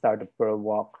that's the start of Pearl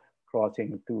Walk,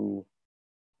 crossing to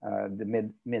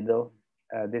the middle.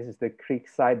 This is the creek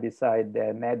side beside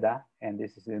the NEDA, and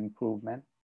this is an improvement.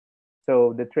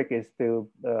 So the trick is to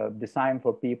design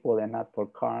for people and not for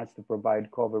cars, to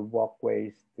provide covered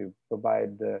walkways, to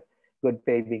provide good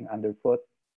paving underfoot,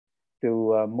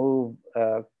 to move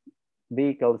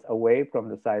vehicles away from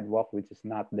the sidewalk, which is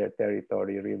not their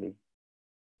territory really,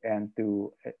 and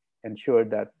to ensure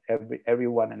that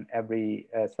everyone and every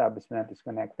establishment is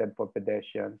connected for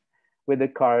pedestrians, with the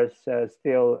cars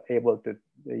still able to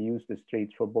use the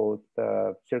streets for both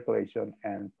circulation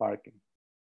and parking.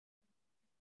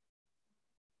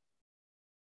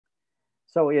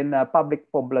 So in Pasig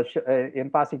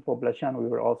Poblacion, we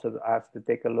were also asked to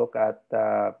take a look at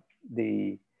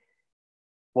the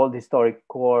World Historic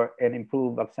Core and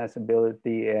improve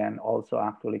accessibility and also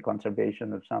actually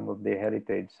conservation of some of the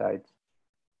heritage sites.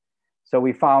 So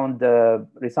we found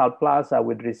Rizal Plaza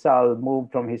with Rizal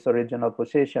moved from his original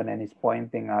position, and he's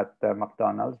pointing at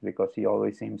McDonald's because he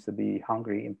always seems to be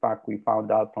hungry. In fact, we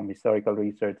found out from historical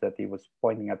research that he was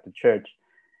pointing at the church.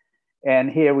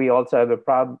 And here we also have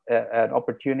an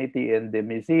opportunity in the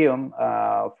museum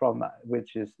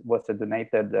was a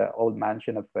donated old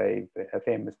mansion of a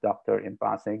famous doctor in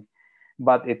Pasig,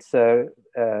 but it's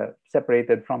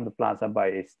separated from the plaza by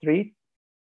a street.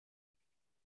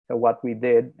 So what we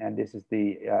did, and this is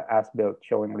the as-built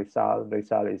showing Rizal.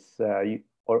 Rizal is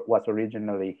was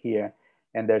originally here,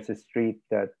 and there's a street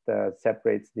that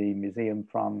separates the museum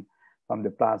from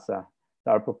the plaza.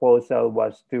 Our proposal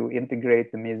was to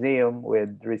integrate the museum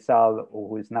with Rizal,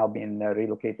 who is now being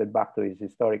relocated back to his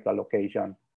historical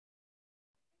location.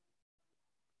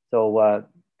 So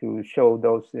to show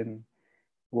those in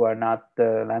who are not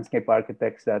landscape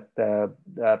architects, that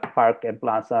park and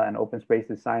plaza and open space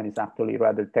design is actually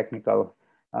rather technical.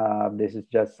 This is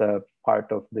just a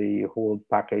part of the whole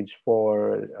package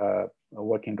for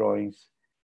working drawings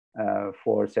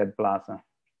for said plaza.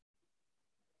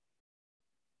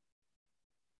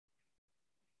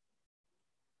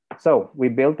 So we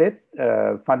built it,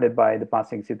 funded by the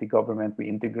Pasig City government. We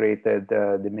integrated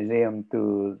the museum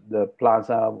to the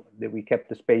plaza. We kept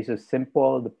the spaces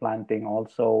simple. The planting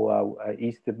also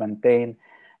easy to maintain.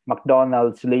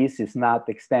 McDonald's lease is not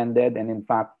extended. And in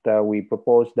fact, we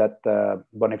proposed that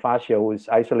Bonifacio, who is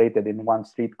isolated in one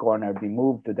street corner, be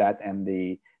moved to that, and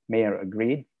the mayor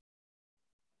agreed.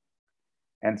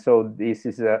 And so this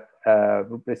is a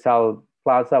Rizal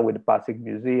Plaza with the Pasig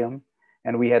Museum.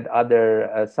 And we had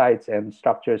other sites and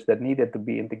structures that needed to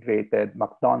be integrated.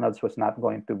 McDonald's was not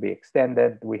going to be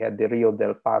extended. We had the Rio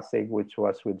del Pasig, which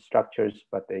was with structures,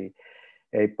 but a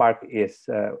park is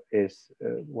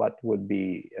what would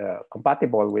be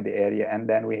compatible with the area. And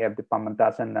then we have the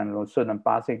Pamantasan and Lungsod and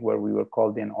Pasig, where we were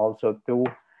called in also to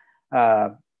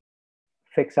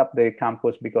fix up the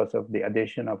campus because of the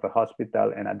addition of a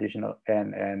hospital and additional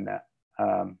and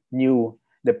new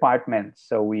departments.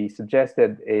 So we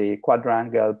suggested a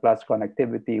quadrangle plus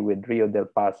connectivity with Rio del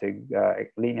Pasig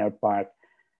linear park,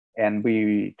 and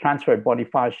we transferred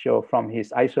Bonifacio from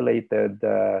his isolated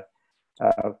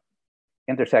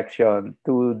intersection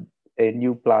to a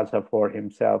new plaza for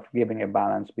himself, giving a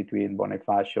balance between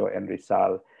Bonifacio and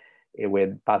Rizal,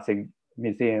 with Pasig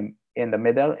Museum in the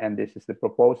middle. And this is the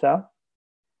proposal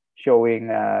showing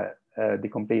the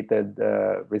completed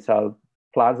Rizal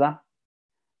Plaza.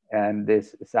 And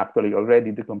this is actually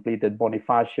already the completed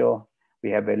Bonifacio. We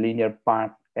have a linear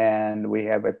park, and we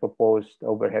have a proposed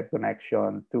overhead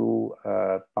connection to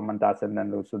Pamantasan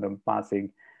and Lungsod and Pasig,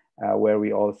 where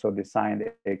we also designed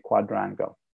a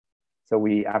quadrangle. So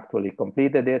we actually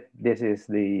completed it. This is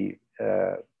the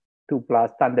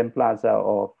tandem plaza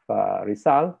of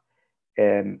Rizal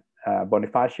and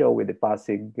Bonifacio with the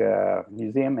Pasig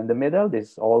Museum in the middle.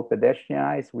 This is all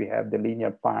pedestrianized. We have the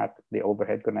linear park, the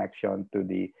overhead connection to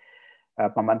the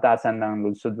Pamantasan ng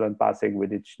Lungsod and Pasig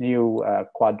with its new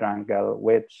quadrangle,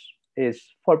 which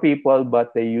is for people,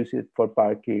 but they use it for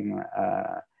parking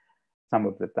some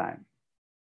of the time.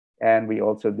 And we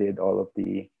also did all of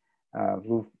the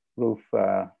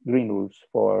green roofs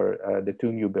for the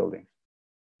two new buildings.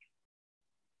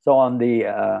 So on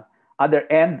the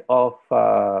other end of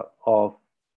the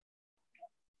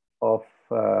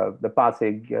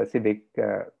Pasig civic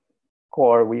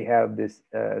core, we have this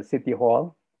city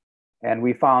hall, and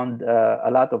we found a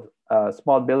lot of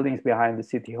small buildings behind the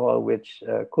city hall, which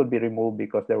could be removed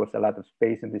because there was a lot of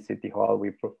space in the city hall.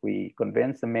 We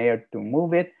convinced the mayor to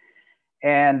move it,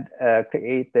 and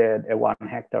created a 1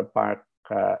 hectare park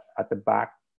at the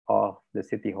back of the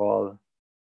city hall,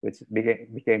 which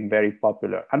became very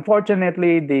popular.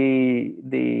 Unfortunately,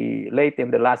 late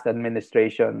in the last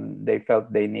administration, they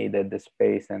felt they needed the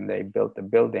space, and they built a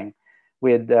building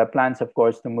with plans, of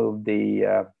course, to move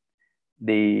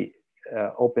the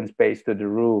open space to the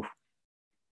roof.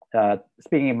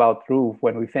 Speaking about roof,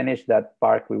 when we finished that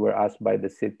park, we were asked by the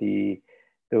city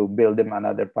to build them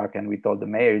another park, and we told the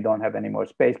mayor, you don't have any more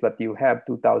space, but you have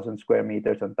 2,000 square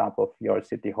meters on top of your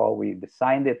city hall. We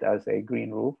designed it as a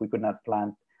green roof. We could not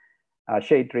plant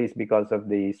shade trees because of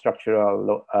the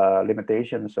structural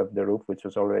limitations of the roof, which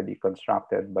was already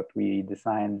constructed, but we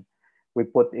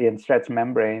put in stretch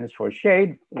membranes for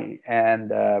shade,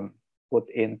 and put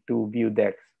in 2 view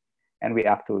decks, and we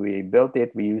actually built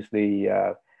it. We used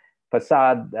the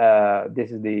facade.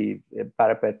 This is the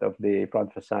parapet of the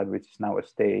front facade, which is now a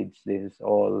stage. This is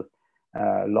all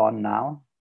lawn now.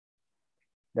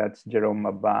 That's Jerome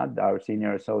Abad, our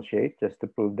senior associate, just to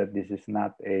prove that this is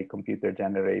not a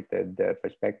computer-generated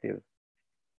perspective.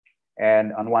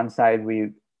 And on one side,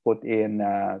 we put in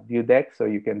view decks, so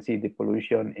you can see the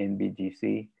pollution in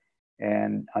BGC.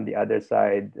 And on the other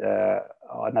side,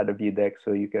 another view deck,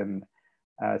 so you can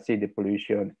see the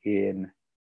pollution in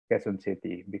Quezon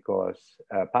City, because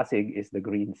Pasig is the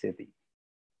green city.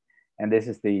 And this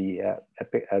is the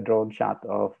drone shot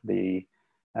of the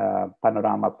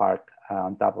panorama park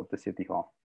on top of the city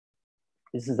hall.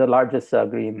 This is the largest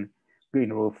green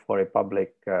roof for a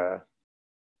public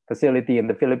facility in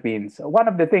the Philippines. One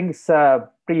of the things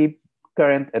pre,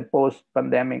 current, and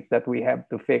post-pandemic that we have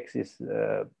to fix is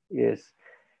the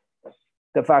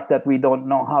fact that we don't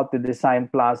know how to design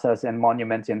plazas and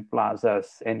monuments in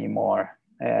plazas anymore.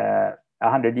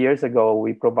 100 years ago,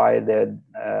 we provided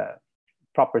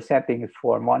proper settings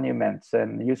for monuments,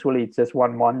 and usually it's just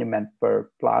 1 monument per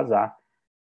plaza.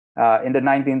 In the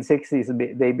 1960s,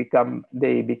 they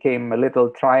became little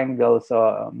triangles,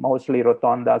 mostly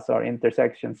rotondas or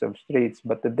intersections of streets.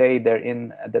 But today they're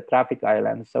in the traffic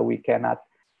islands, so we cannot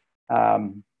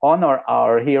honor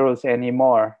our heroes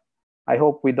anymore. I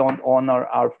hope we don't honor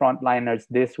our frontliners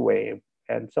this way.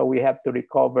 And so we have to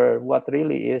recover what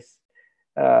really is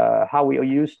how we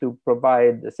used to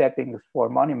provide the settings for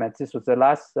monuments. This was the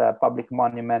last public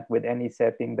monument with any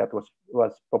setting that was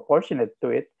proportionate to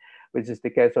it, which is the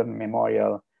Quezon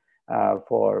Memorial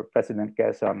for President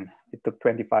Quezon. It took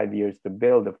 25 years to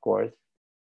build, of course.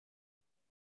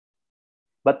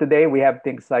 But today we have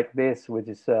things like this, which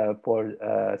is for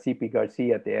CP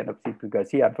Garcia, at the end of CP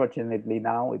Garcia. Unfortunately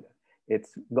now,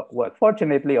 well,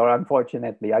 fortunately or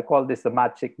unfortunately, I call this a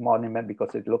matchstick monument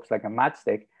because it looks like a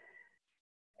matchstick.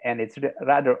 And it's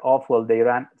rather awful. They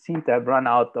seem to have run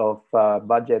out of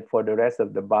budget for the rest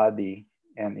of the body.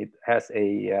 And it has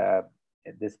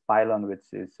this pylon, which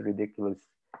is ridiculous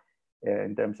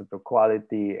in terms of the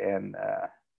quality. And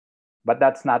but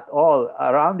that's not all.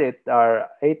 Around it are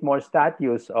 8 more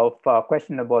statues of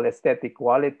questionable aesthetic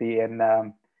quality.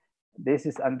 And this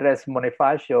is Andres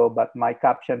Bonifacio, but my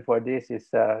caption for this is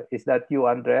that you,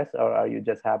 Andres, or are you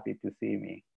just happy to see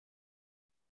me?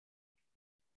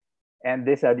 And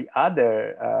these are the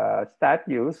other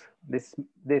statues. This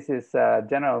is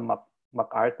General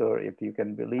MacArthur, if you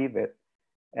can believe it.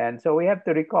 And so we have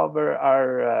to recover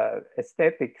our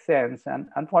aesthetic sense. And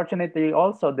unfortunately,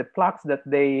 also the plaques that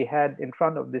they had in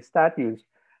front of the statues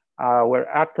were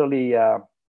actually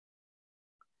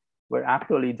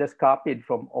just copied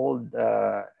from old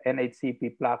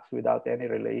NHCP plaques without any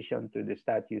relation to the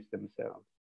statues themselves.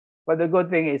 But the good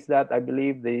thing is that I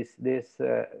believe this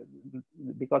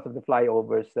because of the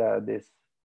flyovers, this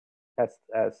has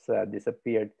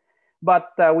disappeared.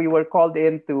 But we were called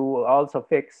in to also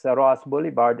fix Roas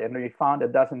Boulevard, and we found a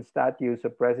dozen statues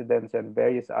of presidents and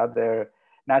various other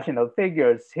national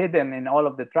figures hidden in all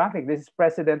of the traffic. This is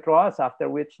President Roas, after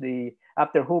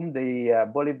whom the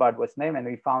boulevard was named, and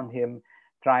we found him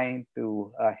trying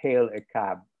to hail a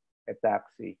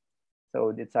taxi. So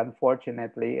it's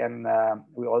unfortunately, and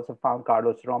we also found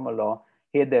Carlos Romulo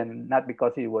hidden, not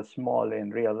because he was small in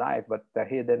real life, but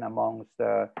hidden amongst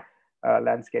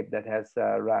landscape that has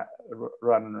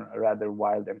run rather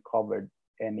wild and covered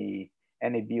any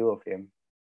view of him.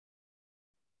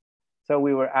 So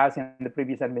we were asked in the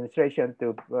previous administration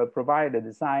to provide a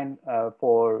design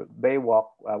for Baywalk.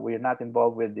 We are not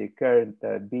involved with the current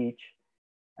beach,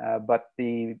 but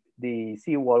the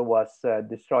seawall was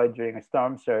destroyed during a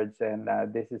storm surge, and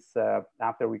this is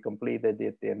after we completed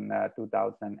it in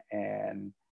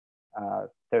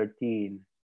 2013.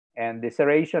 And the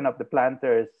serration of the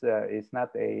planters is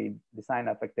not a design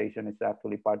affectation. It's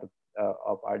actually part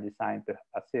of our design to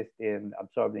assist in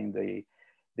absorbing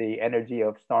the energy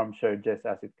of storm surges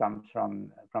as it comes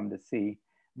from the sea.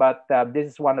 But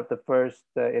this is one of the first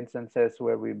instances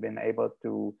where we've been able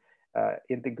to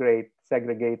integrate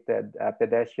segregated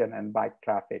pedestrian and bike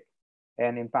traffic.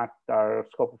 And in fact, our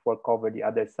scope of work covered the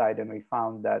other side, and we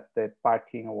found that the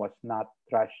parking was not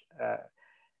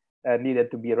needed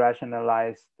to be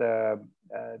rationalized. The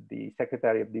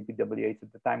Secretary of DPWH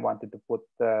at the time wanted to put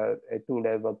a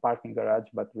 2-level parking garage,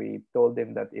 but we told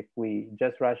him that if we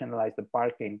just rationalize the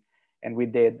parking, and we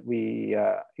did, we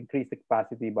increased the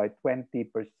capacity by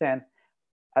 20%,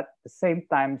 at the same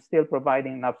time still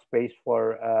providing enough space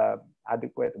for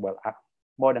adequate, well,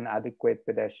 more than adequate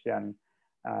pedestrian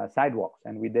sidewalks,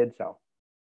 and we did so.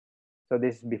 So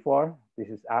this is before, this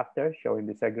is after, showing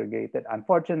the segregated.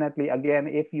 Unfortunately, again,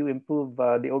 if you improve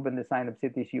the urban design of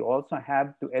cities, you also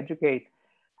have to educate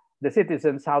the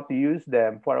citizens how to use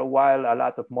them. For a while, a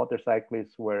lot of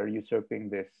motorcyclists were usurping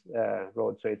this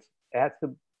road. So it has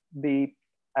to be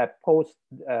a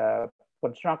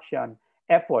post-construction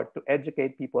effort to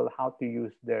educate people how to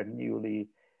use their newly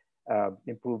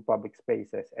improved public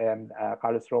spaces. And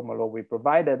Carlos Romulo, we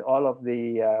provided all of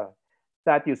the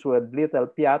statues with little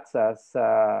piazzas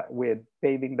with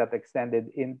paving that extended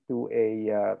into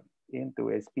a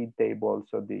speed table.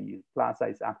 So the plaza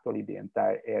is actually the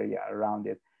entire area around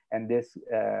it. And this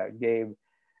gave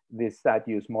these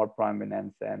statues more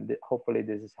prominence. And hopefully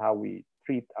this is how we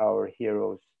treat our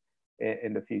heroes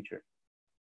in the future.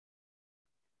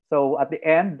 So at the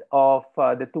end of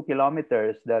the 2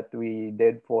 kilometers that we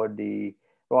did for the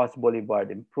Roas Boulevard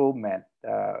improvement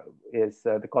is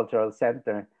the cultural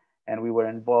center. And we were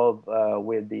involved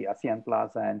with the ASEAN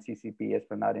Plaza and CCP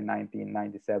Esplanade in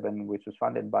 1997, which was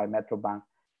funded by Metrobank.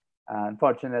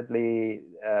 Unfortunately,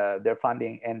 their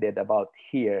funding ended about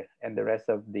here, and the rest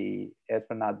of the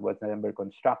Esplanade was never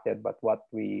constructed. But what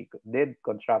we did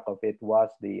construct of it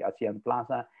was the ASEAN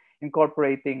Plaza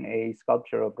incorporating a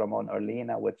sculpture of Ramon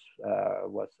Orlina, which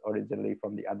was originally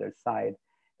from the other side,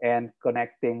 and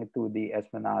connecting to the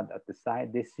esplanade at the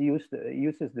side. This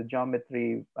uses the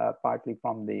geometry partly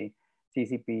from the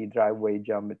CCP driveway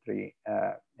geometry,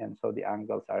 and so the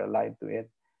angles are aligned to it.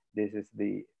 This is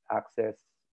the access,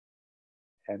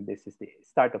 and this is the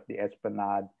start of the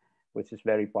esplanade, which is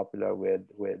very popular with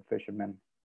fishermen,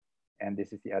 and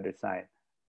this is the other side.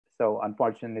 So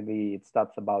unfortunately, it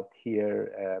stops about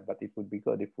here, but it would be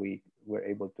good if we were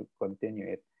able to continue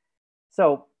it.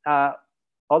 So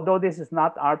although this is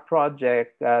not our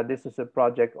project, this is a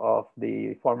project of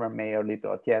the former Mayor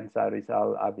Lito Atienza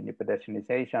Rizal Avenue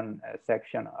pedestrianization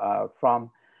section from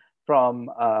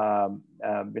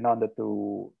Binondo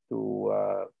to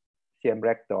CM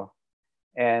Recto.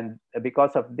 And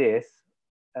because of this,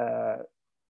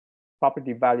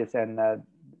 property values and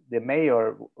the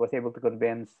mayor was able to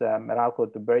convince Meralco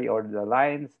to bury all the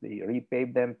lines, they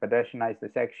repave them, pedestrianize the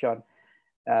section.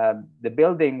 The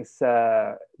buildings,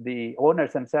 the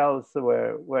owners themselves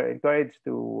were encouraged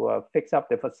to fix up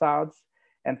the facades.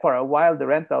 And for a while, the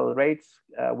rental rates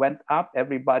went up.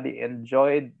 Everybody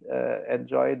enjoyed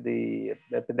the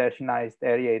pedestrianized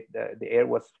area. The air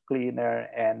was cleaner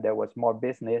and there was more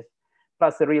business.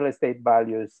 Plus the real estate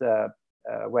values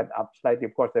went up slightly.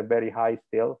 Of course, they're very high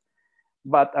still.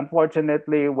 But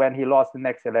unfortunately, when he lost the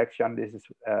next election, this is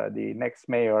the next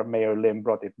mayor, Mayor Lim,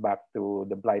 brought it back to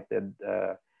the blighted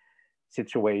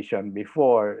situation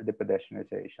before the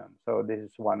pedestrianization. So this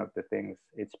is one of the things,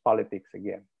 it's politics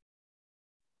again.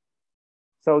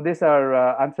 So these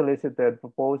are unsolicited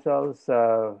proposals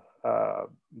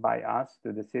by us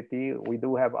to the city. We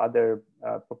do have other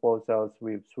proposals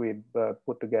we've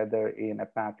put together in a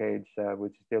package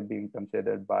which is still being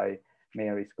considered by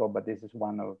Mayor Isko, but this is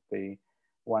one of the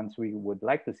ones we would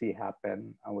like to see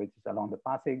happen, which is along the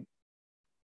Pasig.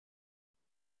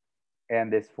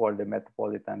 And this for the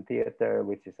Metropolitan Theater,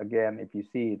 which is, again, if you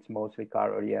see, it's mostly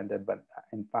car oriented, but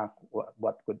in fact,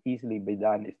 what could easily be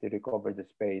done is to recover the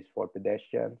space for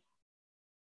pedestrians.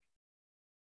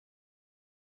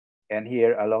 And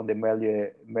here along the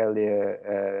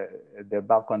the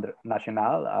Balcon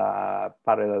Nacional,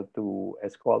 parallel to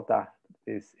Escolta,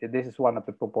 this is one of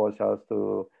the proposals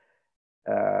to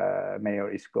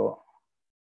Mayor Isko,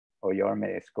 or your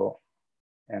Mayor Isko,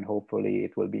 and hopefully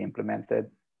it will be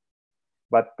implemented.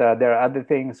 But there are other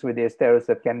things with the Esteros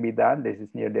that can be done. This is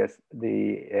near the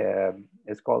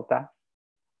Escolta.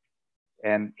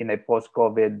 And in a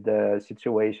post-COVID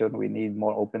situation, we need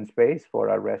more open space for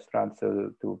our restaurants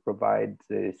to provide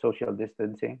the social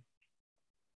distancing.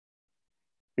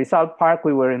 Rizal Park,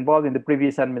 we were involved in the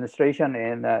previous administration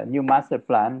in a new master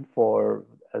plan for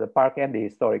the park and the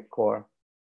historic core.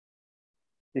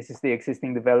 This is the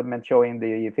existing development showing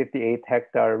the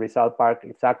 58-hectare Rizal Park.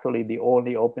 It's actually the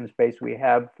only open space we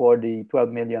have for the 12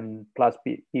 million plus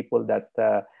people that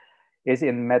is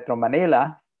in Metro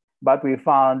Manila. But we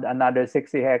found another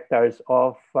 60 hectares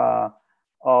of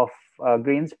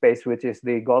green space, which is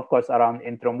the golf course around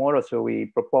Intramuros. So we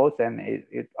proposed, and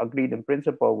it agreed in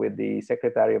principle with the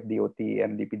Secretary of DOT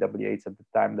and DPWH at the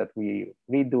time, that we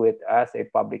redo it as a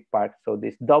public park. So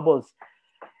this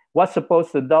was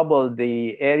supposed to double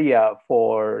the area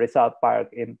for Rizal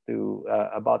Park into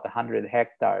about 100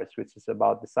 hectares, which is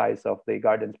about the size of the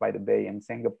Gardens by the Bay in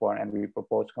Singapore. And we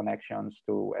proposed connections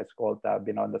to Escolta,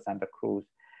 Binondo, Santa Cruz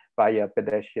via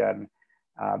pedestrian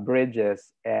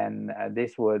bridges. And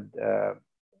this would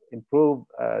improve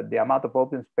the amount of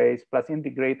open space, plus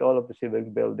integrate all of the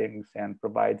civic buildings and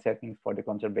provide settings for the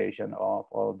conservation of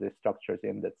all the structures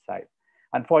in that site.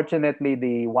 Unfortunately,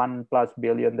 the $1+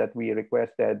 billion that we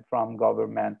requested from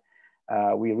government,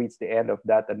 we reached the end of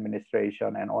that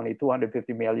administration, and only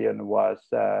 250 million was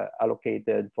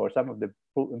allocated for some of the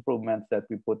improvements that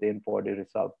we put in for the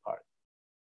Rizal Park.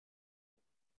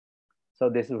 So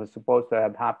this was supposed to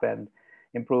have happened: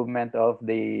 improvement of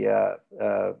the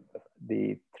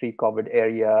tree covered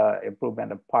area,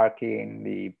 improvement of parking,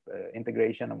 the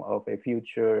integration of a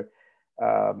future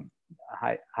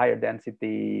higher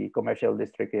density commercial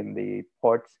district in the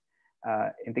ports,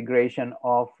 integration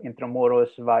of Intramuros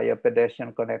via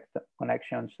pedestrian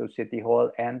connections to City Hall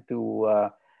and to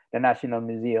the National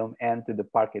Museum and to the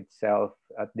park itself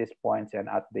at this point, and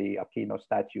at the Aquino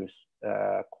statues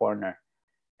corner.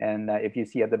 And if you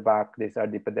see at the back, these are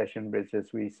the pedestrian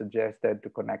bridges we suggested to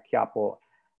connect Quiapo,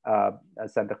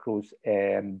 Santa Cruz,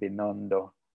 and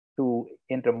Binondo to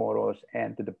Intramuros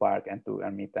and to the park and to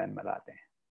Ermita and Malate.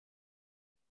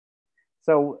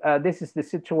 So this is the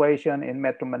situation in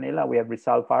Metro Manila. We have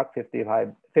Rizal Park,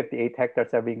 58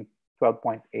 hectares, having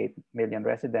 12.8 million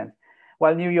residents.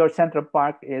 while New York Central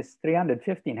Park is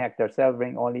 315 hectares,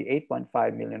 serving only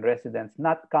 8.5 million residents,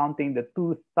 not counting the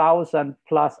 2,000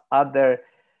 plus other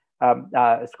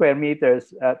square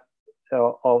meters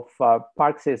of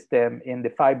park system in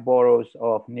the 5 boroughs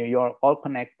of New York, all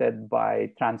connected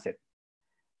by transit.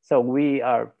 So we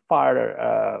are far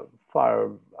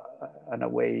in a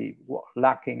way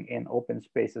lacking in open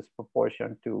spaces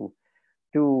proportion to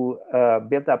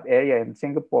built up area in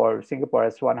Singapore. Singapore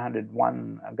has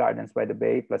 101 gardens by the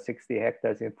bay plus 60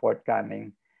 hectares in Fort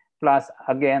Canning, plus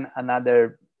again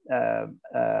another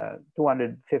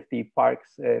 250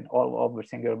 parks in all over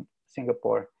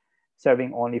Singapore,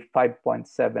 serving only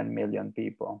 5.7 million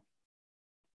people.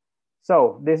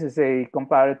 So this is a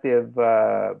comparative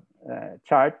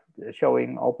chart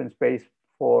showing open space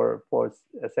for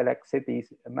select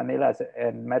cities. Manila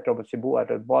and Metro Cebu at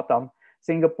the bottom.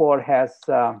 Singapore has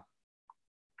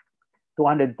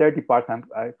 230 parks,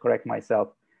 I correct myself,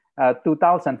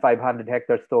 2,500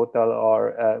 hectares total,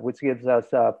 or which gives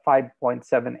us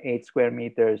 5.78 square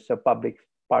meters of public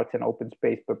parks and open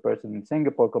space per person in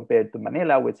Singapore, compared to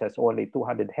Manila, which has only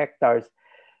 200 hectares.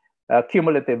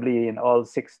 Cumulatively in all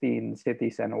 16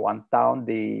 cities and 1 town,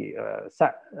 the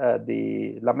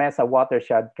La Mesa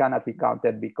watershed cannot be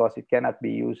counted because it cannot be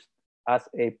used as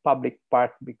a public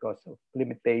park because of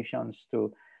limitations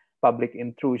to public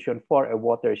intrusion for a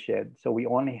watershed. So we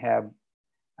only have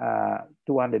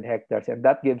 200 hectares, and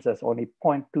that gives us only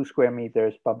 0.2 square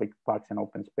meters public parks and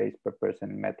open space per person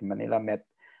in Metro Manila. Metro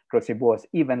Cebu is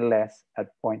even less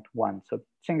at 0.1. So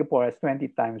Singapore has 20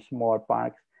 times more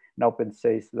parks and open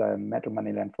space than Metro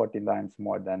Manila and 14 times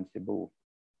more than Cebu.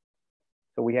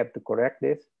 So we have to correct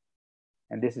this.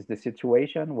 And this is the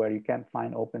situation where you can't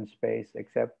find open space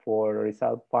except for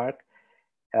Rizal Park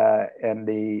and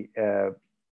the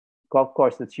golf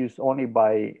course that's used only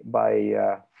by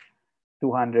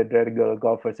 200 regular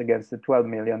golfers against the 12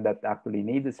 million that actually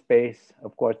need the space.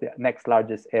 Of course, the next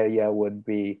largest area would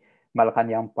be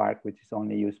Malacanang Park, which is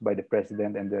only used by the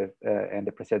president and the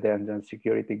presidential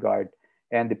security guard,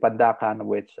 and the Pandacan,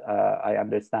 which I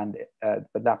understand,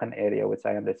 Pandacan area, which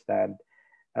I understand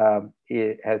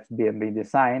it has been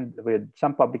redesigned with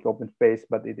some public open space,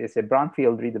 but it is a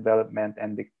brownfield redevelopment,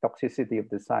 and the toxicity of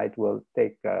the site will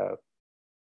take a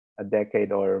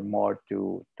decade or more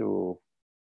to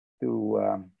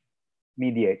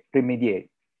remediate.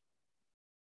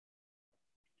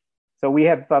 So we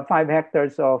have 5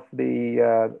 hectares of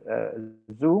the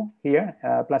zoo here,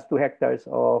 plus 2 hectares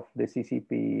of the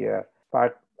CCP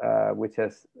park, which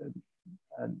has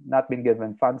not been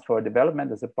given funds for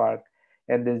development as a park.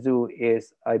 And the zoo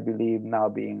is, I believe, now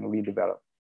being redeveloped.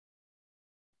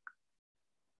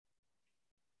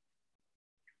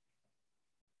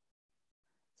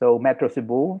 So Metro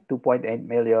Cebu, 2.8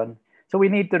 million. So we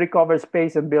need to recover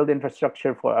space and build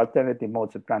infrastructure for alternative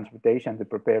modes of transportation to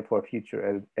prepare for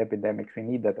future epidemics. We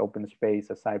need that open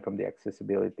space aside from the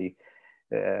accessibility,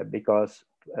 because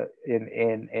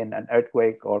in an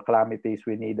earthquake or calamities,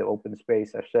 we need the open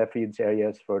space as refuge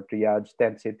areas for triage,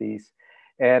 tent cities,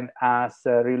 and as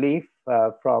relief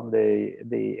from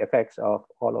the effects of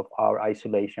all of our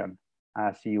isolation,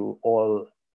 as you all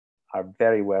are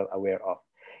very well aware of.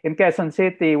 In Quezon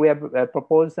City, we have a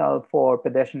proposal for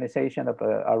pedestrianization of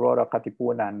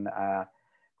Aurora-Katipunan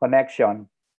connection.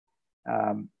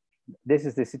 This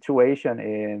is the situation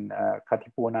in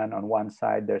Katipunan. On one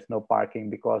side, there's no parking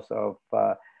because of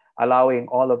allowing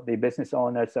all of the business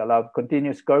owners to allow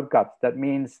continuous curb cuts. That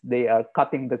means they are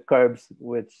cutting the curbs,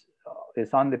 which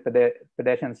is on the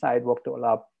pedestrian sidewalk, to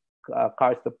allow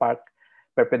cars to park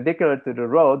perpendicular to the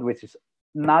road, which is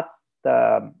not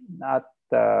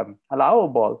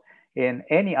allowable in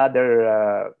any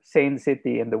other sane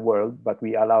city in the world, but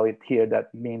we allow it here.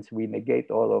 That means we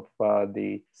negate all of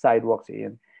the sidewalks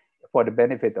for the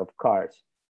benefit of cars.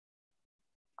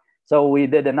 So we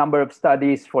did a number of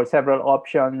studies for several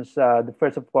options. The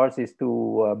first, of course, is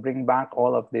to bring back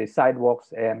all of the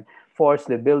sidewalks and force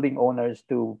the building owners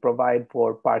to provide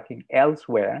for parking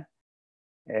elsewhere.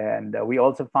 And we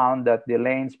also found that the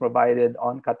lanes provided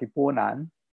on Katipunan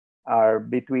are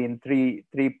between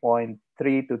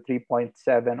 3.3 to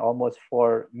 3.7, almost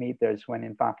 4 meters, when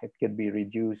in fact it could be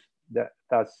reduced,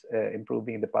 thus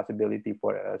improving the possibility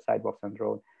for sidewalks on the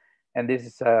road. And this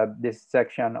is this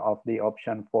section of the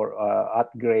option for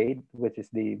upgrade, which is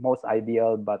the most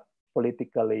ideal, but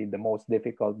politically the most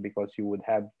difficult, because you would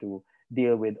have to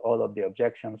deal with all of the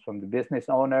objections from the business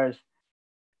owners.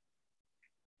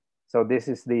 So this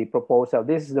is the proposal.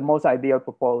 This is the most ideal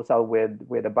proposal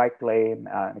with a bike lane,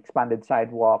 expanded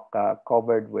sidewalk,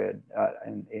 covered with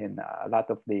in a lot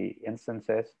of the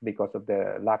instances because of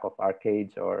the lack of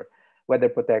arcades or weather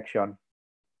protection.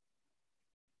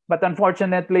 But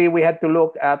unfortunately, we had to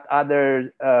look at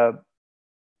other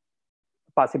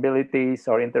possibilities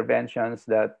or interventions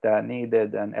that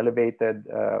needed an elevated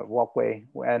walkway.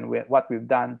 And what we've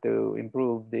done to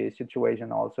improve the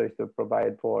situation also is to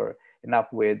provide for enough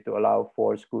width to allow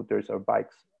for scooters or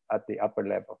bikes at the upper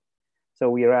level. So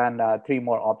we ran 3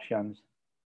 more options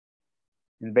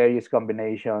in various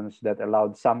combinations that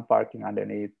allowed some parking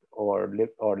underneath or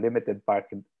limited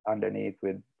parking underneath,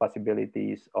 with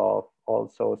possibilities of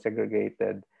also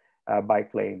segregated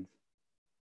bike lanes.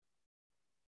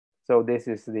 So this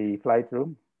is the flight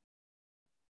room.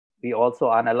 We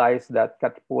also analyzed that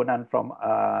Katipunan from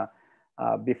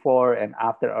before and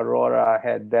after Aurora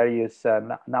had various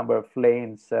number of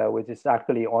lanes, which is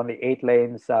actually only 8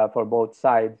 lanes for both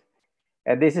sides.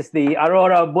 And this is the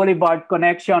Aurora Boulevard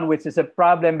connection, which is a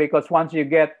problem because once you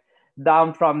get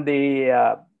down from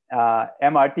the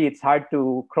MRT, it's hard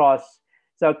to cross.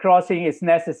 So crossing is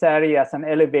necessary as an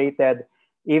elevated,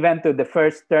 even to the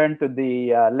first turn to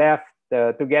the left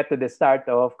to get to the start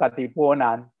of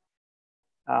Katipunan.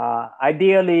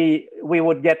 Ideally, we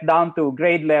would get down to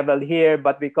grade level here,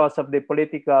 but because of the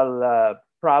political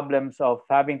problems of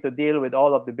having to deal with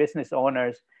all of the business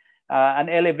owners, an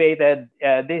elevated,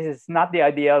 this is not the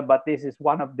ideal, but this is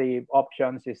one of the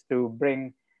options, is to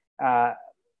bring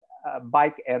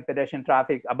bike and pedestrian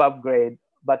traffic above grade,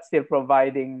 but still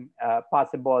providing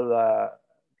possible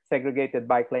segregated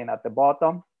bike lane at the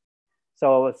bottom.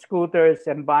 So scooters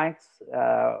and bikes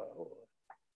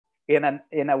in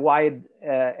a wide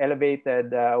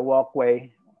elevated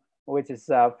walkway, which is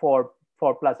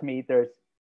 4+ meters.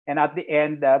 And at the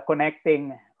end,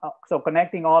 connecting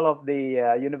all of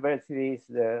the universities,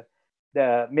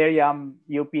 the Miriam,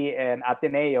 UP, and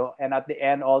Ateneo, and at the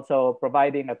end also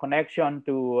providing a connection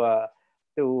to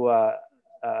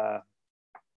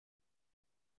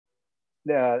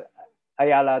the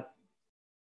Ayala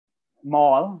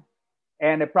Mall,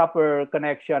 and a proper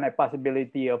connection, a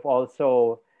possibility of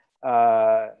also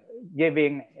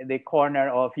giving the corner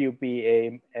of UP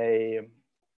a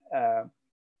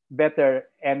better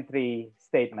entry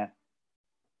statement.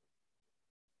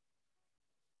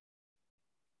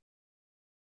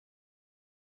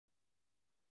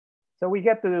 So we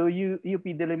get to UP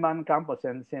Diliman campus,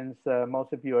 and since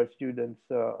most of you are students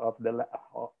of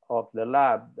the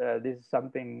lab, this is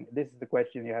the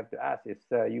question you have to ask: is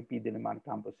UP Diliman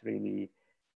campus really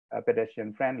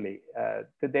pedestrian friendly?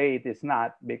 Today it is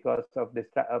not, because of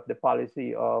the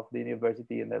policy of the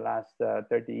university in the last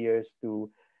 30 years to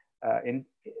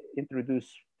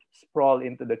introduce sprawl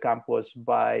into the campus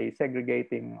by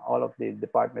segregating all of the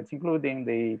departments, including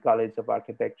the College of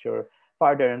Architecture,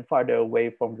 farther and farther away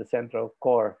from the central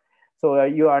core. So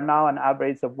you are now an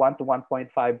average of 1 to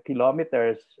 1.5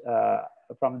 kilometers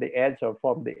from the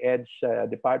edge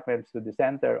departments to the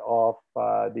center of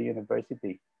the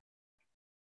university,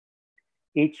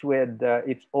 each with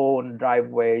its own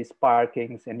driveways,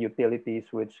 parkings, and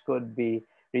utilities, which could be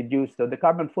reduced. So the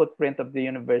carbon footprint of the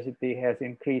university has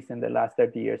increased in the last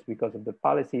 30 years because of the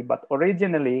policy. But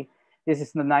originally, this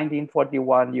is the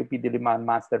 1941 UP Diliman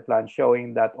master plan,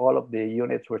 showing that all of the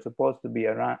units were supposed to be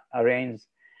arranged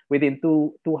within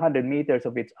 200 meters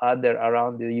of each other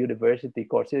around the university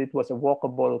core. So it was a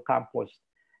walkable campus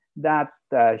that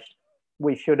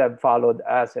we should have followed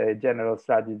as a general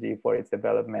strategy for its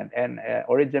development. And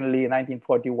originally in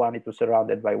 1941, it was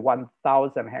surrounded by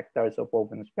 1,000 hectares of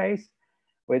open space,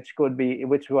 which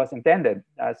was intended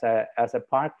as a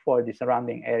park for the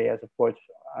surrounding areas. Of course,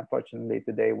 unfortunately,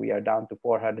 today we are down to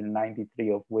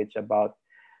 493, of which about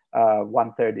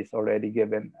 1/3 is already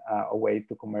given away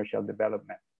to commercial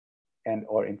development and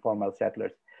or informal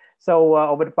settlers. So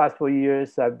over the past 4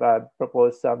 years, I've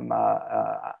proposed some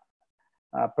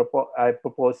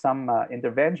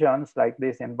interventions like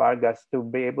this in Vargas to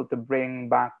be able to bring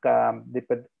back the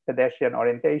pedestrian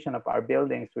orientation of our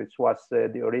buildings, which was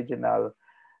the original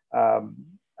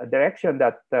direction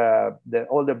that the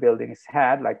older buildings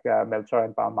had, like Melchor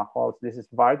and Palma Halls. This is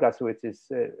Vargas, which is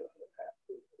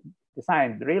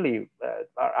designed really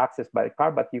are accessed by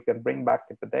car, but you can bring back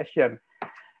the pedestrian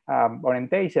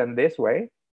orientation this way.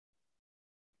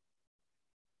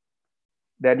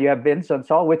 Then you have Vincent's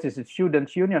Hall, which is a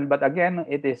students' union, but again,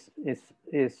 it is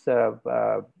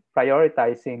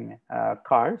prioritizing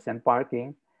cars and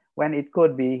parking when it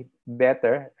could be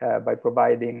better by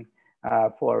providing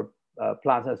for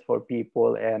plazas for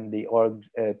people and the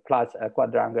plaza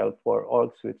quadrangle for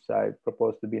orgs, which I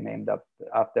propose to be named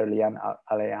after Lian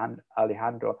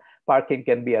Alejandro. Parking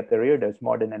can be at the rear. There's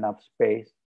more than enough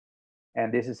space.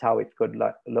 And this is how it could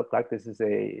look like. This is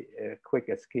a quick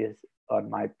esquisse on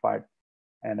my part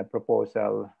and a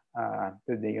proposal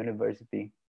to the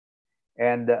university.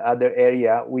 and the other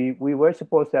area. We were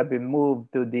supposed to have been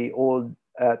moved to the old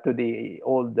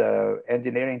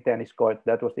engineering tennis court.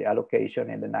 That was the allocation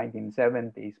in the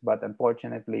 1970s, but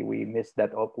unfortunately we missed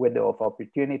that window of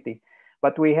opportunity.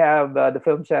 But we have the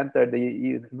Film Center,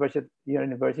 the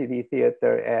University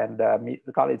Theater, and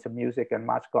the College of Music and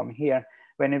Mass Comm here,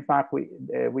 when in fact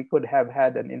we could have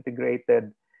had an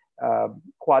integrated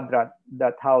quadrant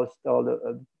that housed all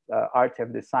the arts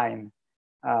and design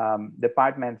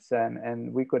departments,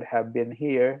 and we could have been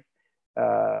here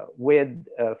with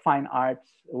fine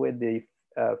arts, with the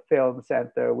film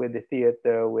center, with the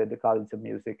theater, with the College of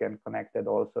Music, and connected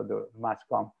also the mass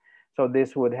comm. So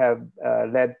this would have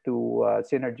led to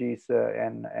synergies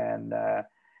and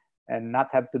not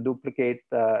have to duplicate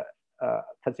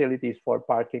facilities for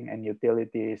parking and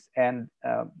utilities. And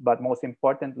but most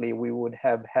importantly, we would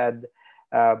have had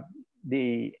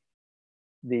the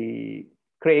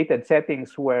created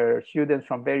settings where students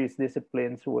from various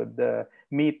disciplines would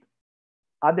meet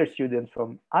other students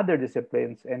from other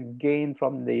disciplines and gain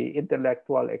from the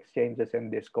intellectual exchanges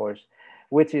and discourse,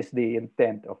 which is the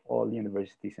intent of all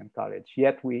universities and college.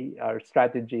 Yet our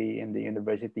strategy in the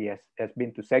university has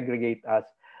been to segregate us,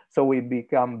 so we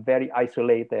become very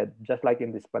isolated, just like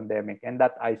in this pandemic. And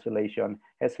that isolation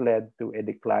has led to a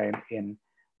decline in,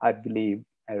 I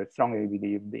strongly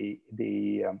believe, the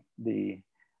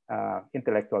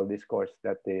intellectual discourse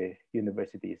that the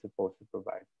university is supposed to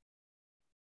provide.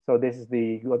 So this is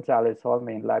the Gonzalez Hall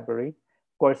main library.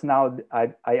 Of course, now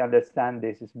I understand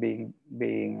this is being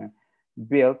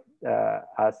built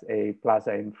as a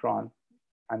plaza in front.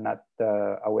 I'm not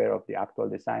aware of the actual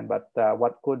design, but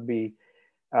what could be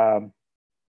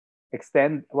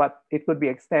it could be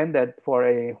extended for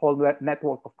a whole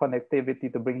network of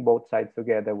connectivity to bring both sides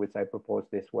together, which I proposed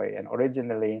this way. And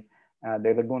originally,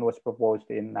 the lagoon was proposed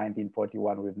in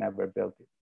 1941. We've never built it.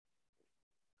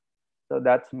 So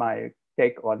that's my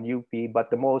take on UP. But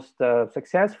the most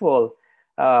successful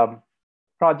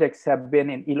projects have been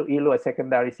in Iloilo, a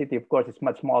secondary city. Of course, it's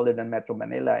much smaller than Metro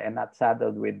Manila and not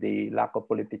saddled with the lack of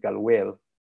political will.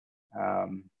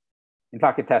 In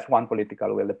fact, it has one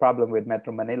political will. The problem with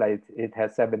Metro Manila, it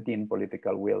has 17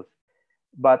 political wills.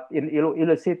 But in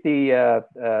Iloilo City, 8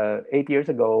 years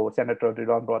ago, Senator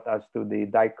Ridon brought us to the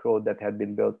dike road that had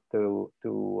been built to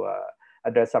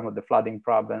address some of the flooding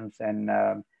problems. And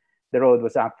the road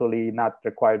was actually not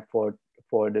required for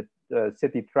the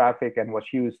city traffic and was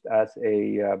used as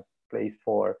a place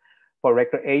for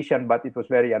recreation, but it was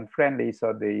very unfriendly.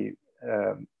 So the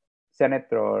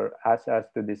senator asked us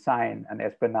to design an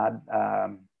esplanade.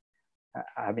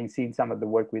 Having seen some of the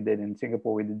work we did in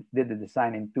Singapore, we did the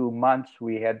design in 2 months.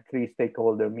 We had 3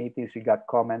 stakeholder meetings. We got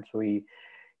comments. We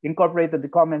incorporated the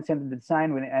comments into the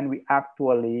design, and we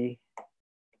actually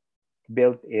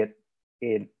built it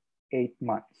in 8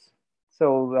 months.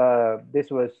 So this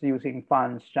was using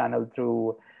funds channeled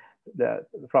through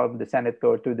from the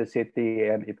senator to the city,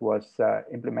 and it was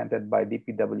implemented by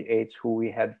DPWH, who we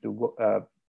had to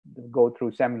go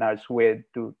through seminars with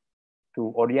to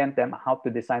orient them how to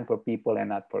design for people and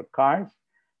not for cars.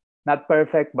 Not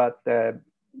perfect, but the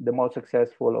most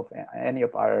successful of any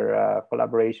of our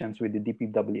collaborations with the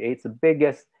DPWH. The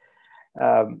biggest,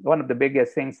 one of the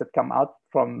biggest things that came out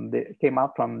from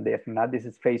the Esplanade. This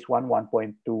is phase 1,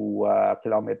 1.2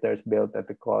 kilometers built at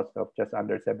the cost of just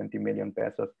under 70 million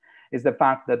pesos. Is the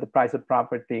fact that the price of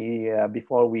property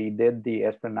before we did the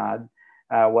Esplanade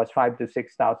was 5,000 to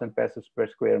 6,000 pesos per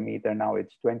square meter. Now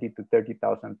it's 20,000 to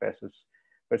 30,000 pesos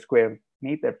per square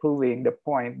meter, proving the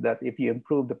point that if you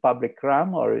improve the public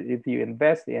realm or if you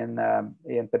invest in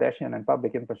pedestrian and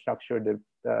public infrastructure,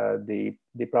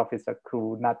 the profits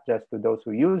accrue not just to those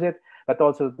who use it, but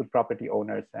also to property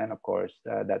owners, and of course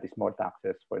that is more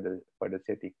taxes for the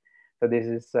city. So this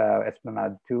is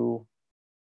Esplanade 2,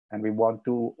 and we won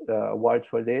 2 awards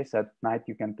for this. At night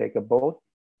you can take a boat.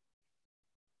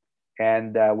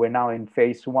 And we're now in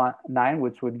phase 9,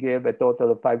 which would give a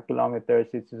total of 5 kilometers.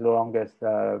 It's the longest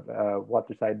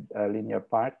waterside linear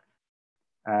park.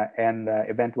 And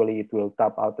eventually it will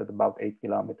top out at about 8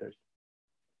 kilometers.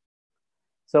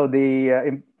 So the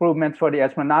improvements for the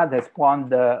Esplanade has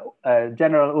spawned the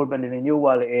general urban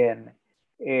renewal in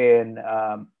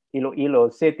Iloilo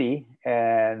City.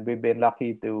 And we've been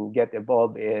lucky to get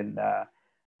involved in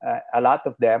a lot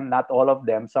of them, not all of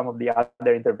them. Some of the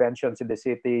other interventions in the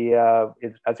city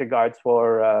as regards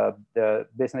for the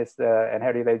business and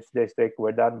heritage district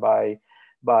were done by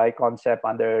Concept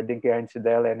under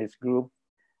𝘗𝘢𝘣𝘪𝘍 and his group.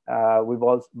 We've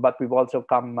also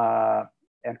come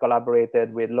and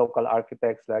collaborated with local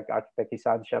architects like Architect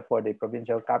𝘱𝘱𝑦𝑒 for the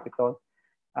provincial capital.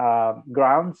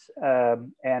 grounds,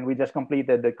 and we just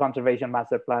completed the conservation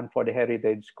master plan for the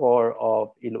heritage core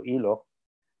of Iloilo.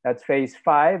 That's phase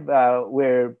 5.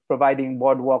 We're providing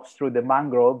boardwalks through the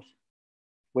mangroves,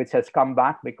 which has come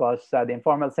back because the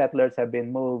informal settlers have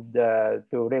been moved to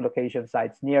relocation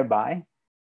sites nearby.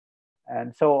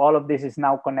 And so all of this is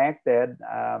now connected.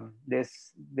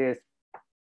 This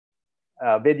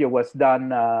video was done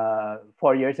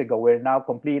 4 years ago. We're now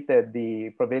completed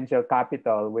the provincial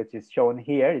capital, which is shown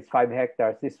here. It's 5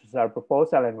 hectares. This is our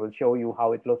proposal, and we'll show you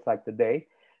how it looks like today.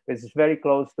 This is very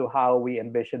close to how we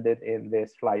envisioned it in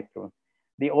this fly-through.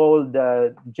 The old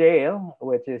jail,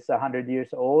 which is 100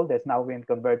 years old, has now been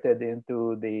converted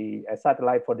into the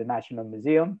satellite for the National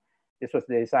Museum. This was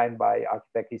designed by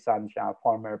architect 𝘕𝘰𝘳𝘬𝘐,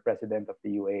 former president of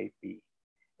the UAP.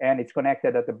 And it's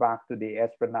connected at the back to the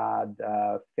Esplanade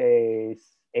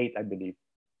phase 8, I believe.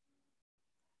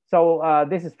 So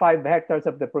this is 5 hectares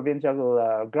of the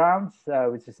provincial grounds,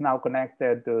 which is now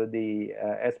connected to the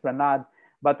Esplanade.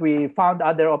 But we found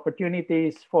other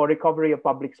opportunities for recovery of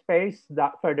public space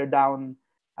that further down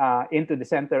into the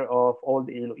center of old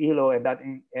Iloilo,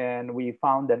 and we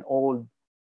found an old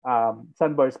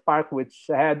Sunburst Park, which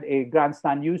had a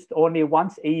grandstand used only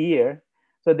once a year.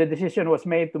 So the decision was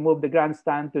made to move the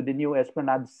grandstand to the new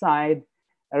Esplanade side,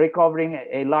 recovering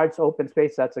a large open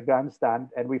space. That's a grandstand.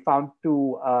 And we found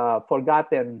 2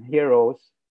 forgotten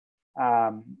heroes,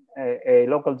 a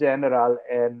local general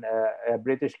and a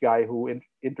British guy who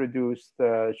introduced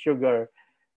sugar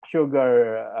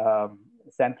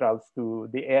centrals to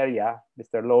the area,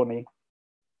 Mr. Loney,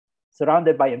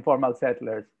 surrounded by informal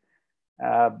settlers.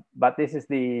 But this is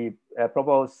the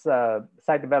proposed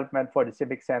site development for the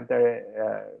Civic Center,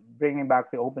 bringing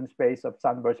back the open space of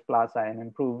Sunburst Plaza and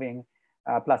improving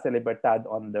Plaza Libertad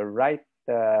on the right.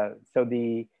 So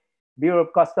the Bureau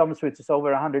of Customs, which is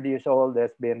over 100 years old,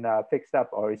 has been fixed up,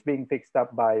 or is being fixed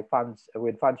up by funds from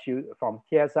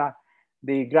𝘕𝘰𝘤𝘪𝘮.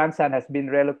 The grandstand has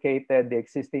been relocated. The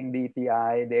existing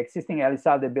DTI, the existing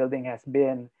ELSL building has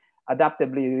been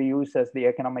adaptively reused as the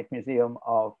Economic Museum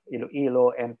of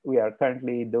Iloilo, and we are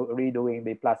currently redoing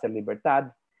the Plaza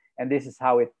Libertad. And this is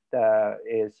how it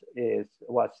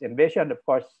was envisioned. Of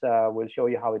course, we'll show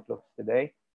you how it looks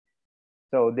today.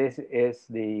 So this is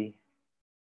the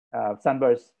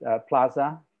Sunburst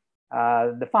Plaza.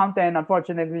 The fountain,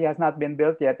 unfortunately, has not been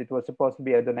built yet. It was supposed to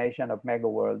be a donation of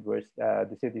MegaWorld, where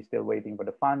the city is still waiting for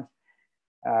the funds.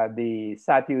 The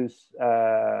statues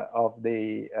of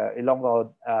the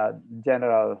Ilonggo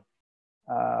General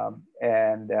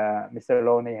and Mr.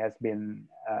 Loney has been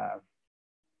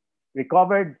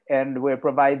recovered, and we're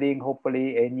providing,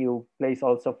 hopefully, a new place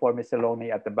also for Mr.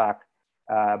 Loney at the back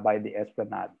by the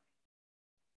Esplanade.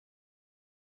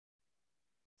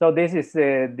 So this is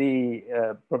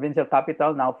the provincial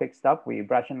capital now fixed up. We've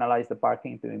rationalized the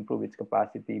parking to improve its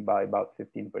capacity by about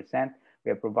 15%. We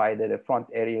have provided a front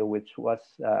area which was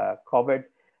covered.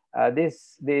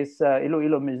 This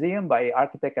Iloilo Museum by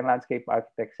architect and landscape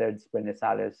architect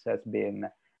𝘕𝘰𝘪𝘮 has been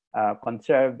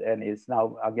conserved and is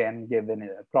now again given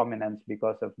prominence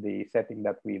because of the setting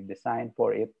that we've designed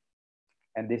for it.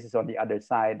 And this is on the other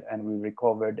side, and we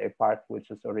recovered a part which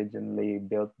was originally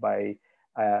built by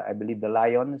I believe the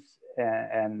Lions,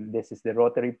 and this is the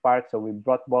Rotary Park. So we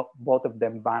brought both of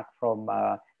them back from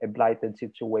a blighted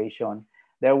situation.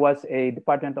 There was a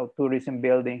Department of Tourism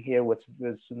building here, which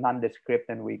was nondescript,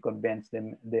 and we convinced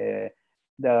the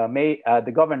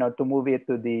governor to move it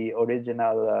to the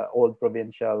original old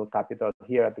provincial capital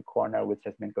here at the corner, which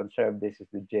has been conserved. This is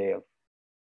the jail.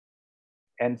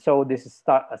 And so this is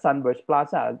Sunburst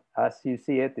Plaza. As you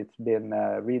see it, it's been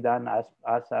redone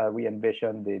as we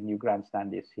envisioned. The new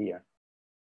grandstand is here.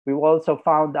 We've also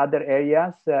found other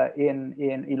areas in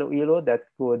Iloilo that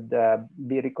could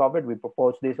be recovered. We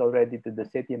proposed this already to the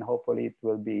city, and hopefully it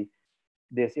will be,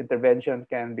 this intervention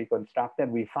can be constructed.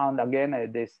 We found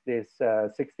again this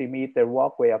 60-meter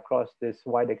walkway across this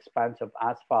wide expanse of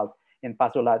asphalt in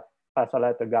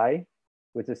Pasolatagay,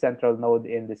 which is a central node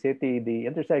in the city. The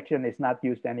intersection is not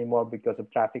used anymore because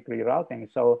of traffic rerouting.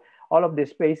 So all of this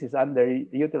space is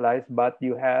underutilized, but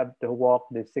you have to walk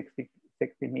the 60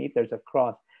 meters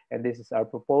across. And this is our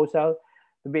proposal,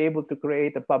 to be able to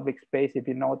create a public space. If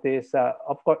you notice,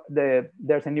 of course,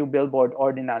 there's a new billboard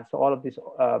ordinance. So all of these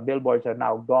billboards are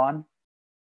now gone.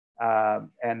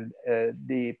 And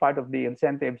the part of the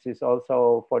incentives is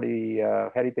also for the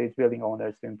heritage building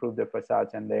owners to improve their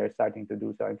facades, and they're starting to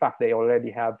do so. In fact, they already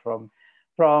have from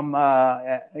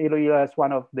Iloilo as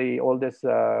one of the oldest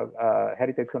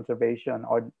heritage conservation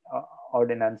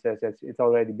ordinances. It's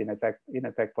already been in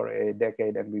effect for a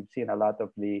decade, and we've seen a lot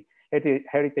of the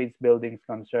heritage buildings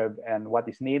conserved. And what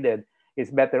is needed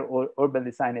is better urban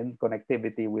design and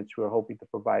connectivity, which we're hoping to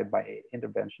provide by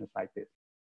interventions like this.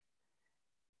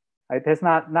 It has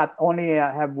not only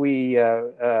have we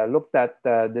looked at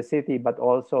the city, but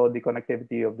also the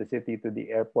connectivity of the city to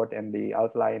the airport and the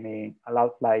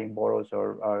outlying boroughs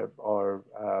or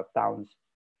towns,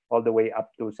 all the way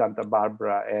up to Santa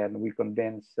Barbara. And we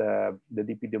convinced the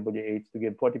DPWH to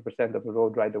give 40% of the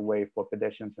road right of way for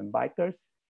pedestrians and bikers.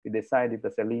 We decided it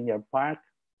as a linear park,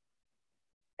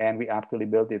 and we actually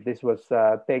built it. This was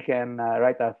taken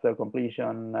right after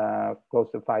completion close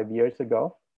to 5 years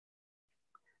ago.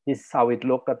 This is how it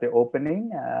looked at the opening,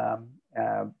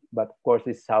 but of course,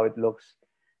 this is how it looks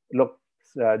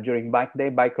during Bike Day.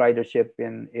 Bike ridership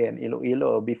in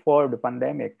Iloilo before the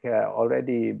pandemic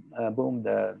already boomed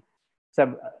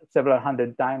several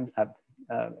hundred times,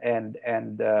 and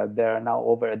there are now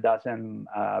over a dozen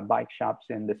bike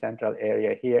shops in the central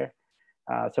area here.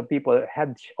 So people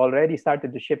had already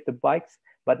started to shift to bikes,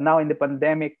 but now in the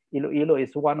pandemic, Iloilo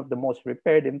is one of the most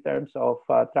prepared in terms of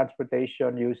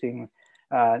transportation using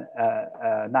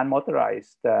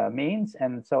non-motorized means,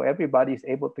 and so everybody is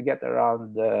able to get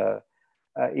around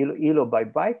Iloilo by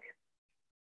bike.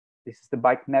 This is the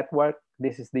bike network.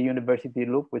 This is the university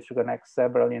loop, which connects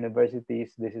several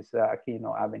universities. This is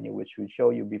Aquino Avenue, which we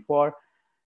showed you before,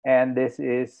 and this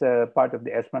is part of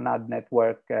the Esplanade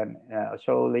network, and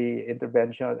slowly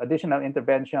additional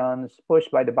interventions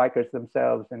pushed by the bikers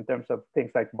themselves in terms of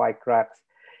things like bike racks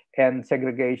and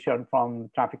segregation from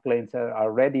traffic lanes are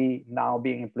already now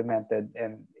being implemented.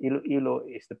 And Iloilo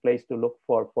is the place to look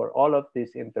for all of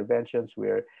these interventions.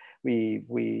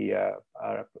 We are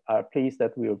pleased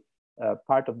that we're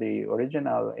part of the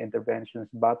original interventions,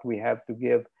 but we have to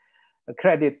give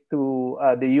credit to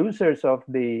the users of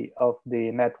the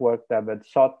network that have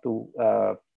sought to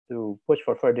push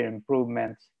for further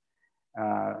improvements.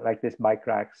 Like these bike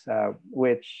racks,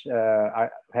 which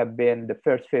have been the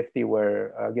first 50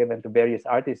 were given to various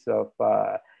artists of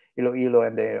Iloilo,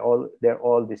 and they're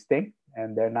all distinct,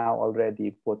 and they're now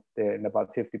already put in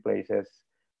about 50 places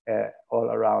all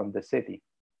around the city.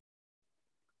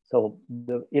 So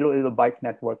the Iloilo bike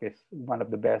network is one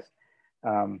of the best.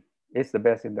 It's the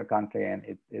best in the country,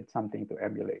 and it's something to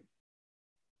emulate.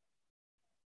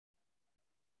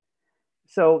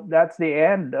 So that's the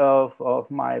end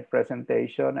of my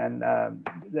presentation, and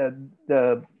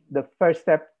the first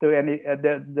step to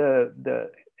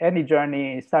any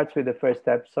journey starts with the first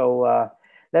step. So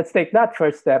let's take that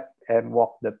first step and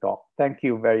walk the talk. Thank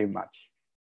you very much.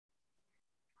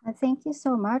 Thank you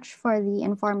so much for the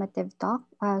informative talk,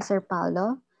 Sir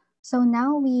Paulo. So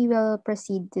now we will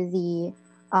proceed to the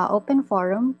open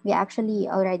forum. We actually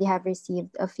already have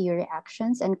received a few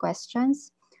reactions and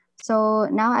questions. So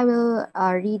now I will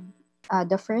read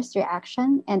the first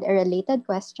reaction and a related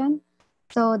question.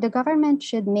 So the government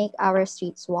should make our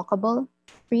streets walkable,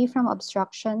 free from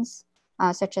obstructions,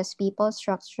 such as people,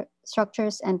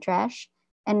 structures, and trash,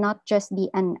 and not just be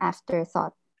an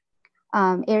afterthought.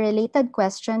 A related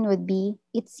question would be,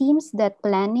 it seems that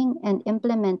planning and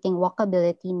implementing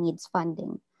walkability needs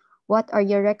funding. What are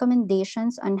your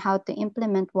recommendations on how to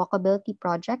implement walkability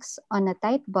projects on a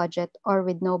tight budget or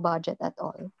with no budget at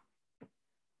all?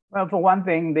 Well, for one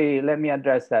thing, let me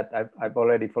address that. I've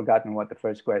already forgotten what the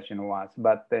first question was,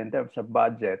 but in terms of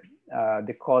budget,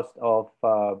 the cost of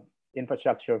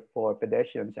infrastructure for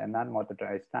pedestrians and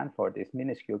non-motorized transport is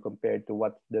minuscule compared to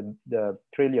what the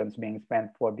trillions being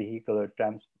spent for vehicular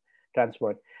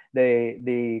transport.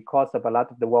 The cost of a lot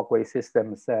of the walkway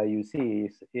systems you see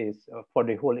is for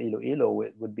the whole Iloilo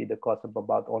would be the cost of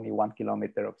about only 1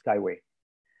 kilometer of skyway.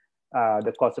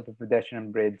 The cost of a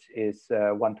pedestrian bridge is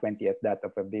 1/20th that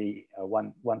of a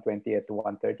 1/20th to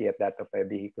 1/30th that of a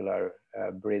vehicular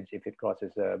bridge if it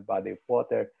crosses a body of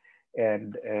water,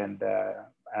 and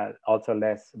also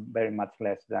very much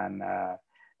less than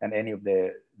any of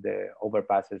the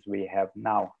overpasses we have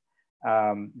now.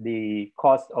 The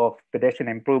cost of pedestrian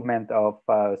improvement of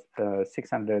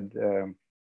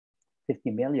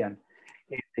 650 million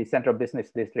in the central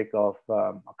business district of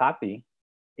Makati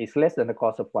is less than the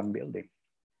cost of one building,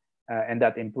 and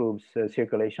that improves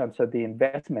circulation. So the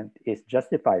investment is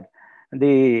justified.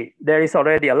 There is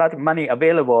already a lot of money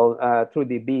available through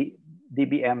the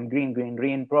DBM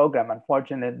Green program.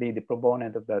 Unfortunately, the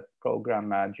proponent of that program,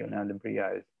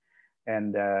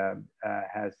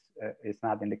 𝘗𝘢𝘣𝘪𝘮 is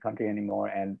not in the country anymore,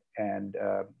 and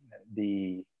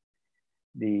the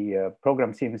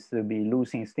program seems to be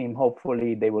losing steam.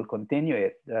 Hopefully they will continue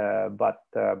it, but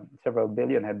several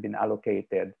billion have been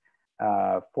allocated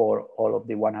for all of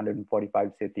the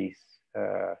 145 cities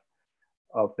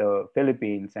the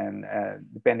Philippines, and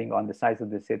depending on the size of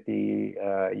the city,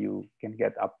 you can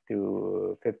get up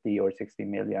to 50 or 60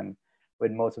 million,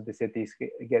 with most of the cities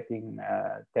getting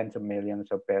tens of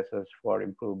millions of pesos for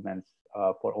improvements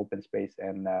for open space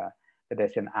and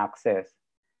pedestrian access.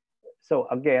 So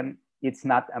again, it's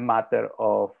not a matter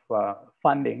of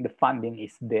funding. The funding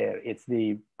is there. It's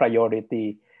the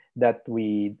prioritization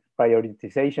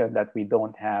that we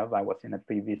don't have. I was in a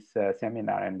previous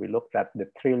seminar, and we looked at the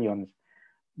trillions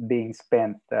being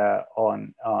spent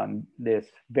on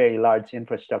this very large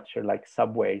infrastructure like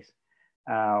subways,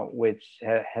 which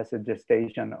has a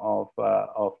gestation of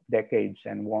decades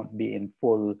and won't be in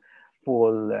full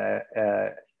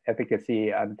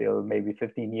efficacy until maybe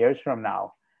 15 years from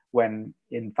now, when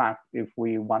in fact, if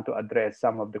we want to address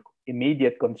some of the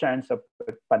immediate concerns of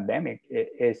the pandemic,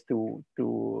 is to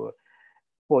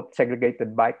put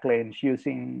segregated bike lanes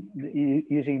using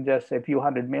just a few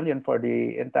 $100 million for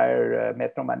the entire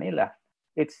Metro Manila.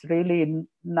 It's really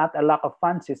not a lack of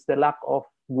funds, it's the lack of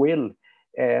will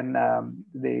and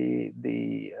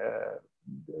the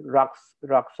rock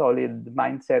solid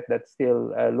mindset that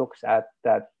still looks at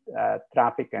that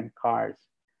traffic and cars.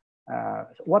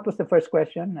 What was the first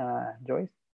question,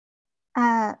 Joyce?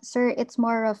 Sir, it's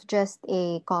more of just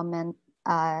a comment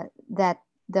that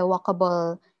the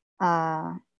walkable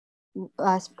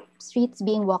streets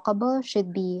being walkable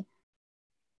should be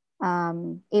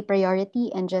a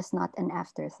priority and just not an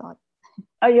afterthought.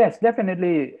 Yes,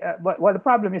 definitely. But the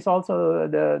problem is also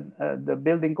the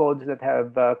building codes that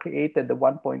have created the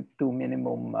 1.2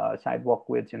 minimum sidewalk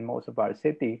widths in most of our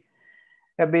city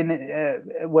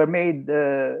were made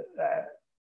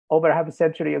over half a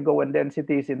century ago, when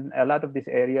densities in a lot of these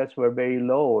areas were very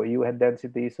low. You had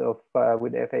densities of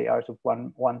with FARs of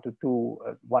one to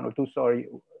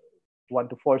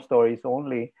 4 stories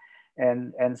only,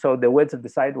 and so the width of the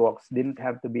sidewalks didn't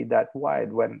have to be that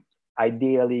wide. When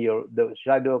ideally the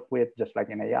sidewalk width, just like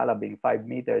in Ayala, being 5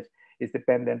 meters, is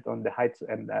dependent on the heights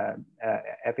and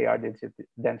FAR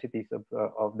densities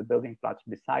of the building plots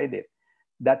beside it.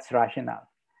 That's rational.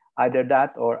 Either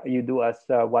that, or you do as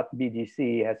what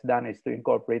BGC has done, is to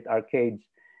incorporate arcades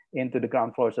into the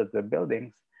ground floors of the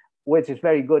buildings, which is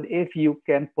very good if you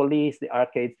can police the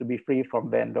arcades to be free from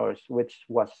vendors, which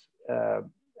was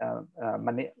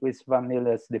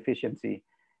Manila's deficiency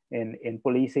in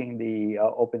policing the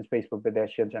open space for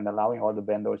pedestrians and allowing all the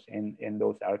vendors in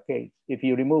those arcades. If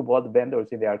you remove all the vendors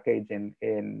in the arcades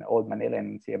in Old Manila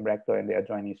and CM Recto and the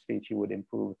adjoining streets, you would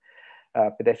improve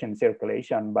pedestrian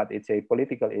circulation. But it's a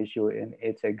political issue, and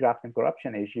it's a graft and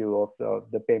corruption issue of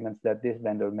the payments that this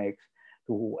vendor makes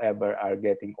to whoever are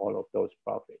getting all of those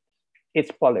profits.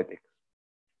 It's politics.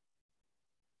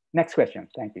 Next question.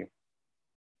 Thank you.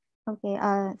 Okay,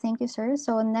 thank you, sir.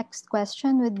 So next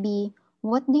question would be,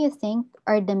 what do you think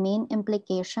are the main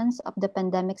implications of the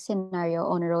pandemic scenario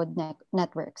on road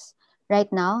networks?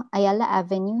 Right now, Ayala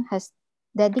Avenue has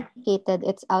dedicated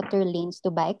its outer lanes to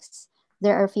bikes.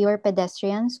 There are fewer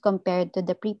pedestrians compared to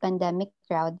the pre-pandemic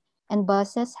crowd, and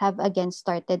buses have again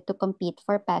started to compete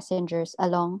for passengers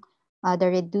along the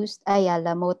reduced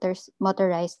Ayala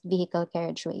motorized vehicle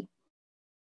carriageway.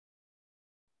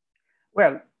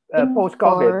 Well,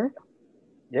 post-COVID,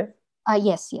 yes?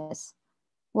 Yes.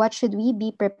 What should we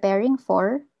be preparing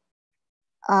for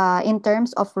in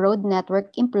terms of road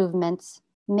network improvements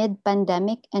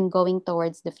mid-pandemic and going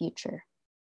towards the future?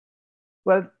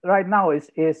 Well, right now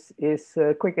is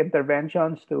quick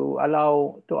interventions to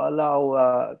allow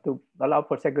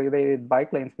for segregated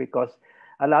bike lanes, because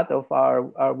a lot of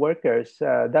our workers,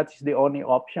 that's the only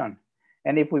option.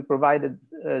 And if we provided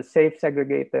safe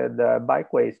segregated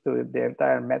bikeways to the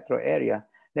entire metro area,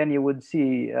 then you would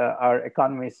see our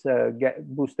economies get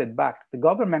boosted back. The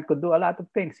government could do a lot of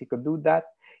things. It could do that.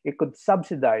 It could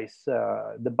subsidize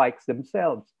the bikes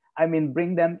themselves. I mean,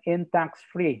 bring them in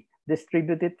tax-free,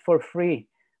 distribute it for free.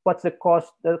 What's the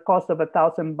cost? The cost of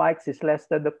 1,000 bikes is less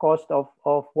than the cost of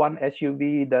one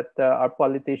SUV that our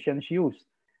politicians use.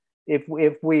 If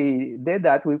we did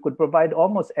that, we could provide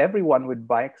almost everyone with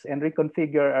bikes and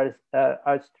reconfigure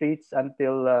our streets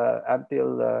until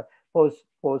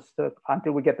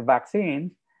we get the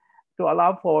vaccines, to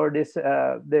allow for these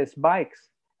bikes.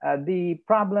 The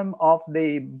problem of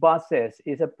the buses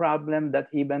is a problem that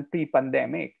even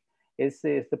pre-pandemic is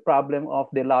the problem of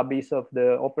the lobbies of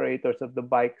the operators of the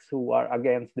bikes who are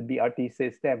against the BRT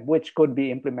system, which could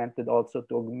be implemented also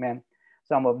to augment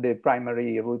some of the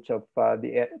primary routes of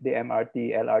the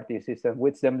MRT, LRT system,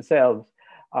 which themselves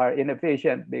are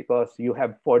inefficient because you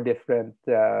have 4 different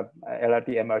LRT,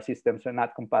 MR systems are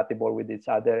not compatible with each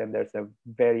other, and there's a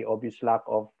very obvious lack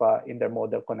of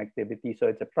intermodal connectivity. So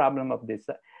it's a problem of this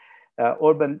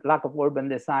lack of urban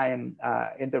design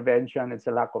intervention. It's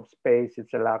a lack of space.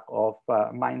 It's a lack of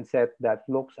mindset that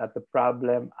looks at the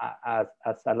problem as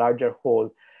a larger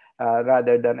whole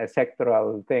rather than a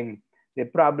sectoral thing. The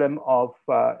problem of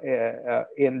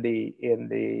in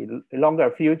the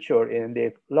longer future, in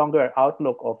the longer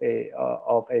outlook of a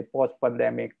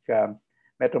post-pandemic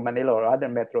Metro Manila or other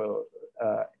metro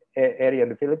area in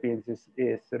the Philippines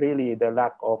is really the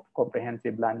lack of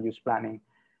comprehensive land use planning,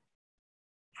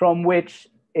 from which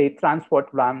a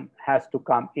transport plan has to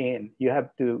come in. You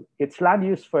have to, it's land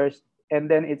use first,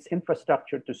 and then it's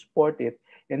infrastructure to support it,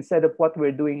 instead of what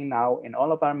we're doing now in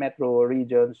all of our metro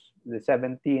regions, the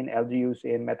 17 LGUs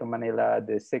in Metro Manila,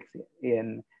 the 6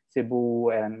 in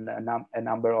Cebu, and a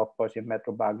number, of course, in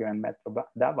Metro Baguio and Metro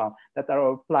Davao, that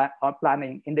are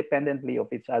planning independently of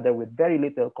each other with very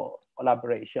little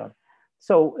collaboration.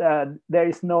 So there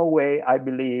is no way, I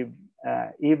believe,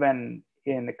 even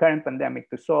in the current pandemic,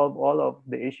 to solve all of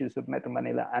the issues of Metro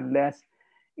Manila unless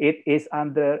it is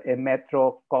under a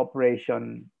metro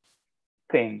cooperation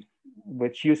thing,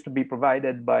 which used to be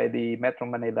provided by the Metro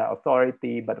Manila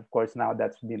Authority, but of course now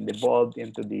that's been devolved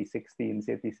into the 16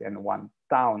 cities and 1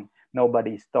 town.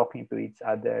 Nobody's talking to each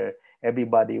other.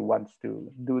 Everybody wants to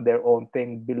do their own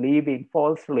thing, believing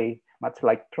falsely, much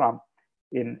like Trump,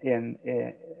 in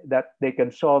that they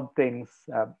can solve things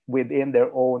within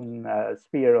their own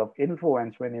sphere of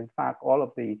influence, when in fact all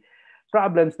of the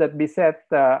problems that beset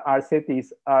our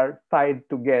cities are tied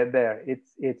together.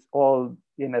 It's all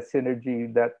in a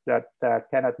synergy that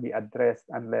cannot be addressed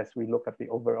unless we look at the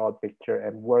overall picture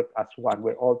and work as one.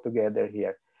 We're all together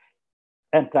here.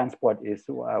 And transport is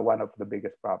one of the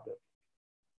biggest problems.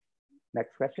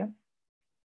 Next question.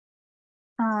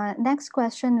 Next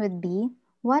question would be,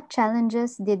 what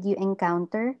challenges did you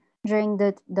encounter during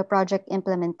the project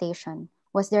implementation?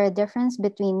 Was there a difference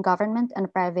between government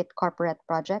and private corporate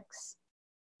projects?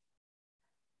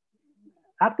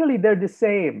 Actually, they're the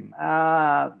same.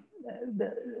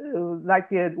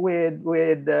 Like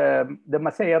with the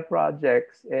Masaya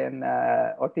projects in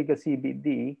Ortigas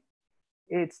CBD,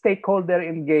 it's stakeholder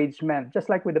engagement. Just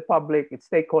like with the public, it's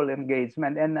stakeholder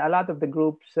engagement. And a lot of the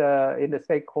groups in the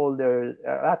stakeholder,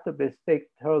 a lot of the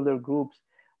stakeholder groups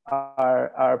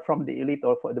are from the elite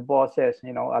or for the bosses.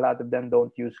 You know, a lot of them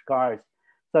don't use cars.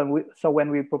 So when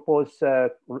we propose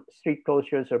street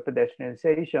closures or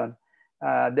pedestrianization,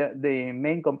 the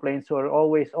main complaints were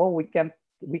always, oh, we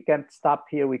can't stop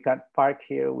here, we can't park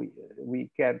here, we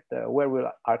can't, where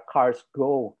will our cars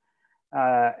go?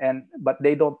 But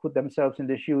they don't put themselves in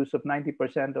the shoes of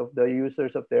 90% of the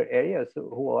users of their areas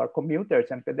who are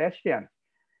commuters and pedestrians.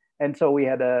 And so we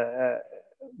had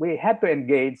to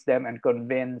engage them and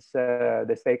convince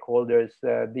the stakeholders.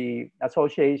 The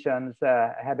associations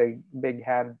had a big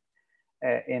hand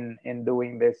in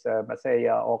doing this,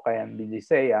 Masaya, Okay, and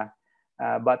𝘕𝘰𝘰.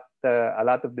 But a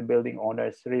lot of the building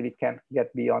owners really can't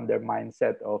get beyond their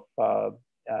mindset of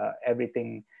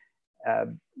everything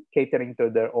catering to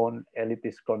their own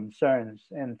elitist concerns.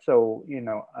 And so, you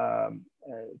know,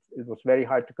 it was very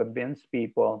hard to convince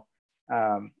people.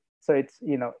 So it's,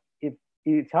 you know,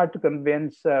 it's hard to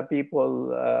convince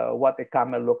people what a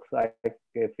camel looks like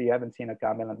if you haven't seen a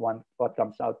camel, and what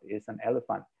comes out is an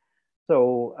elephant.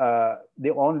 So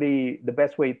the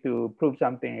best way to prove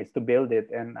something is to build it,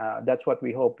 and that's what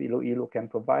we hope Iloilo can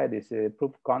provide, is a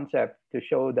proof of concept to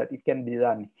show that it can be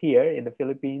done here in the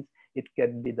Philippines. It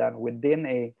can be done within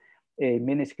a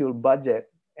minuscule budget,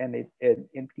 and it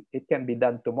can be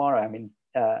done tomorrow. I mean,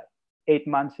 8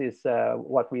 months is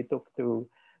what we took to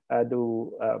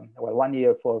do 1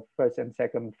 year for first and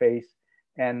second phase,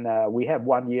 and we have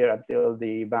 1 year until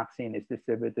the vaccine is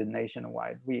distributed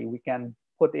nationwide. We can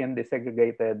put in the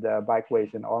segregated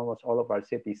bikeways in almost all of our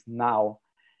cities now,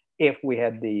 if we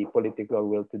had the political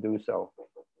will to do so.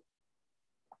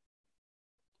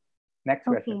 Next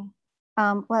question.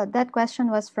 Well, that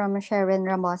question was from Sharon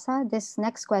Ramosa. This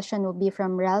next question will be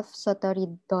from Ralph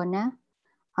Sotoridona.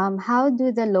 How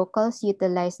do the locals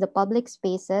utilize the public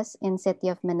spaces in City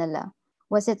of Manila?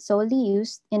 Was it solely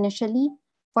used initially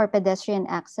for pedestrian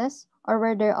access, or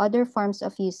were there other forms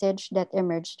of usage that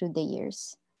emerged through the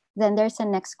years? Then there's a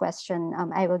next question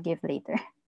I will give later.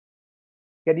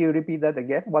 Can you repeat that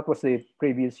again? What was the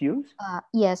previous use?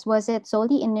 Yes, was it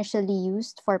solely initially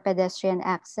used for pedestrian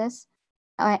access,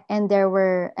 or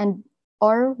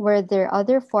were there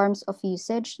other forms of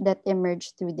usage that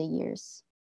emerged through the years?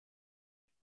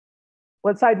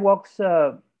 Well, sidewalks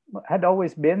had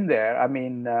always been there. I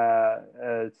mean,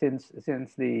 since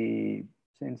the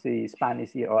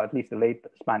Spanish era, or at least the late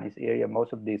Spanish era,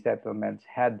 most of these settlements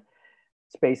had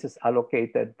spaces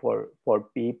allocated for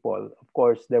people. Of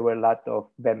course, there were a lot of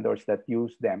vendors that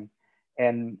used them.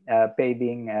 and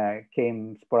paving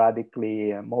came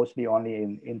sporadically, mostly only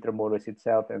in Intramuros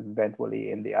itself, and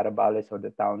eventually in the Arabales or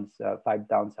the towns, 5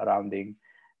 towns surrounding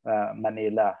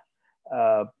Manila.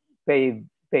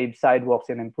 Paved sidewalks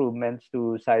and improvements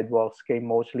to sidewalks came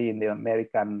mostly in the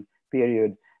American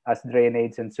period as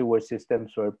drainage and sewer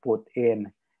systems were put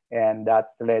in. And that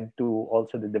led to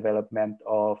also the development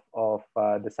of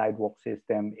the sidewalk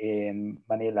system in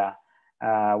Manila,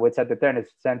 which at the turn of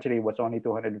the century was only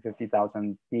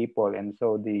 250,000 people. And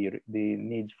so the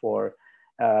needs for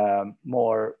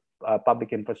more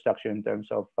public infrastructure in terms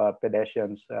of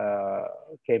pedestrians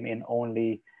came in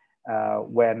only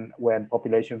when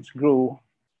populations grew.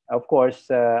 Of course,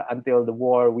 until the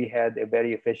war, we had a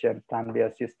very efficient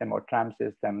tranvia system or tram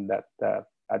system that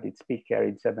at its peak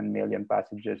carried 7 million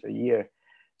passengers a year.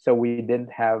 So we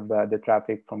didn't have the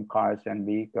traffic from cars and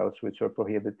vehicles, which were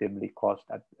prohibitively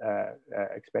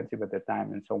expensive at the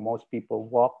time. And so most people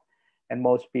walked, and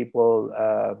most people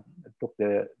took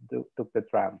the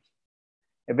trams.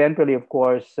 Eventually, of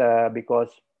course, because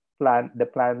the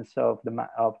plans of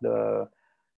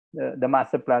the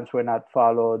master plans were not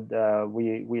followed,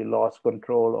 we lost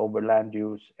control over land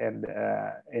use, and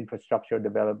infrastructure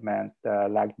development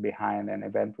lagged behind. And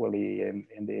eventually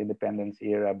in the independence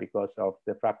era, because of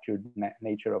the fractured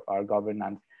nature of our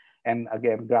governance, and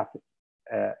again,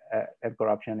 and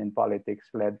corruption in politics,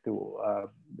 led to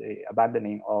the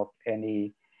abandoning of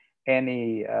any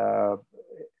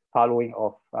following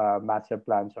of master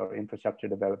plans or infrastructure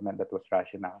development that was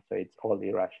rational. So it's all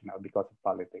irrational because of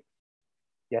politics.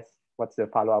 Yes, what's the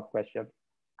follow-up question?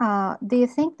 Do you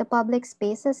think the public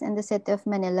spaces in the city of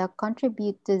Manila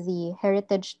contribute to the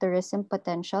heritage tourism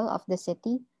potential of the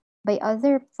city? By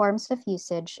other forms of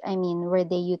usage, I mean, were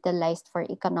they utilized for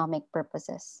economic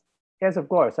purposes? Yes, of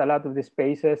course. A lot of the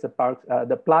spaces, the parks,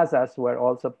 the plazas were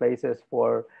also places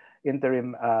for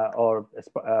interim or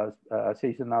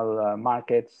seasonal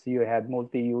markets. You had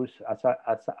multi-use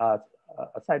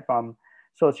aside from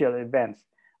social events.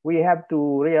 We have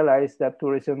to realize that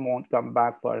tourism won't come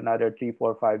back for another 3,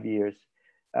 4, 5 years.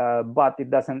 But it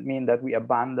doesn't mean that we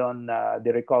abandon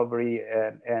the recovery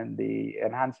and the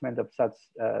enhancement of such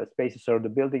spaces or the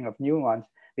building of new ones,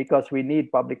 because we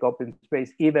need public open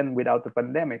space even without the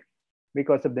pandemic,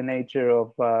 because of the nature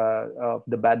of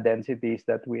the bad densities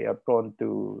that we are prone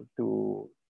to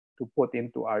put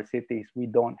into our cities. We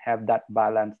don't have that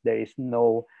balance. There is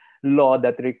no law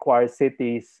that requires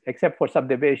cities, except for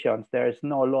subdivisions, there is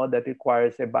no law that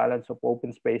requires a balance of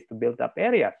open space to build up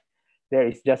areas. There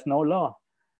is just no law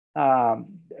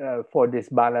for this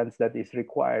balance that is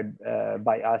required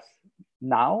by us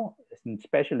now,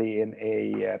 especially in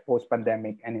a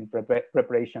post-pandemic and in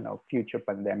preparation of future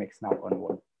pandemics now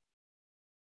onward.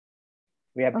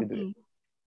 We have to do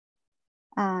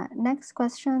it. Next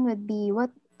question would be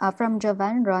from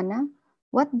Jovan Rona.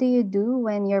 What do you do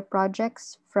when your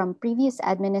projects from previous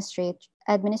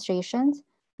administrations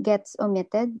gets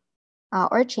omitted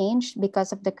or changed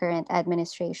because of the current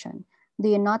administration? Do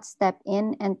you not step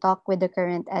in and talk with the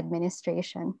current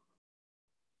administration?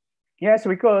 Yes,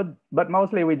 we could, but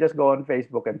mostly we just go on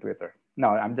Facebook and Twitter. No,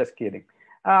 I'm just kidding.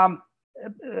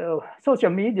 Social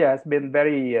media has been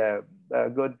very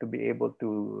good to be able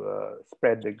to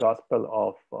spread the gospel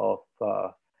of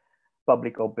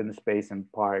public open space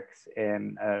and parks,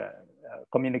 and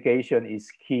communication is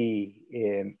key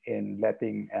in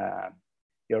letting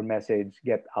your message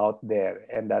get out there,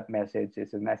 and that message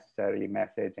is a necessary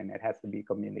message, and it has to be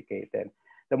communicated.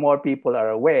 The more people are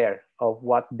aware of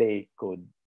what they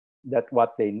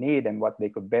need and what they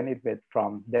could benefit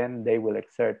from, then they will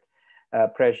exert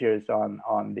pressures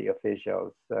on the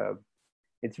officials.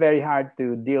 It's very hard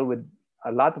to deal with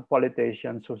a lot of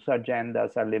politicians whose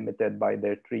agendas are limited by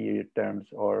their 3-year terms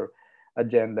or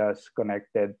agendas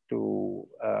connected to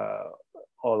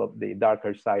all of the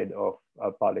darker side of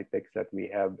politics that we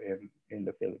have in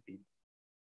the Philippines.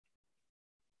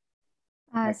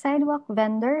 Sidewalk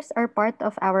vendors are part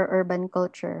of our urban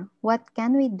culture. What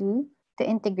can we do to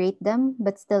integrate them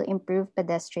but still improve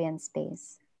pedestrian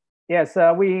space? Yes,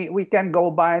 we can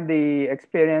go by the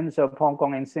experience of Hong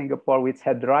Kong and Singapore, which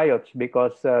had riots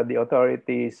because the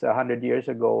authorities 100 years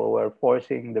ago were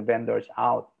forcing the vendors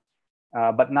out,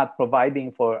 but not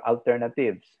providing for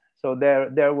alternatives. So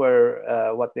there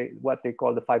were what they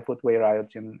call the 5-foot-way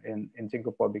riots in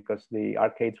Singapore, because the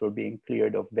arcades were being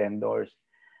cleared of vendors.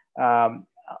 And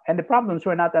the problems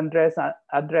were not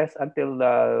addressed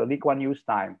until Lee Kuan Yew's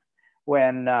time,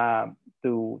 when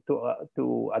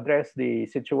to address the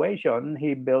situation,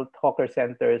 he built hawker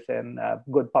centers and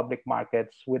good public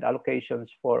markets with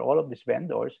allocations for all of these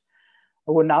vendors,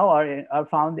 who now are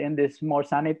found in this more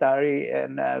sanitary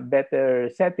and better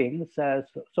settings.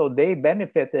 So they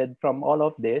benefited from all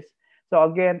of this. So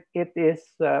again, it is,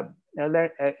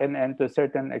 and to a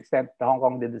certain extent, Hong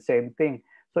Kong did the same thing.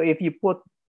 So if you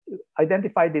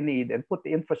identify the need and put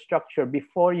the infrastructure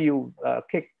before you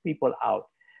kick people out,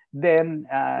 then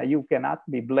you cannot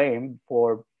be blamed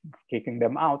for kicking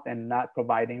them out and not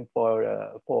providing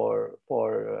for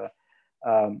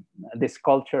this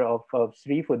culture of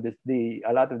street food.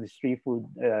 A lot of the street food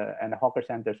and hawker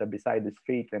centers are beside the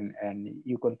street, and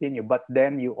you continue. But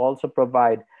then you also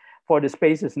provide for the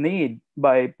spaces needed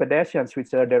by pedestrians,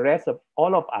 which are the rest of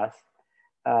all of us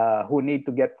who need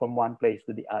to get from one place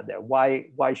to the other.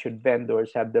 Why should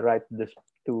vendors have the right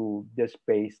to the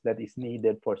space that is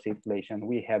needed for circulation?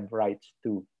 We have rights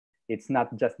too. It's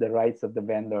not just the rights of the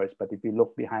vendors, but if you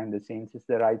look behind the scenes, it's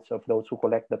the rights of those who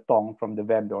collect the tong from the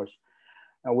vendors,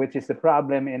 which is the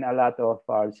problem in a lot of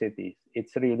our cities.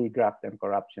 It's really graft and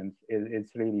corruption.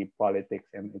 It's really politics,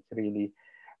 and it's really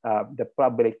the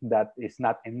public that is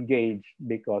not engaged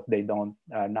because they don't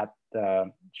not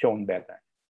shown better.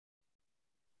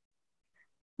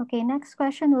 Okay, next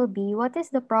question will be, what is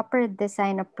the proper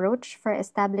design approach for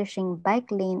establishing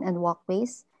bike lane and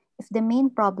walkways if the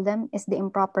main problem is the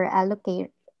improper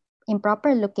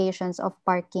locations of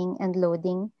parking and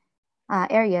loading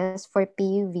areas for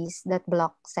PUVs that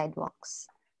block sidewalks?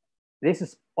 This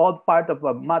is all part of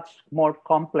a much more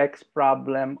complex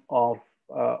problem of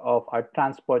our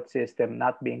transport system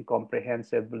not being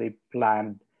comprehensively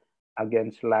planned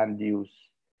against land use.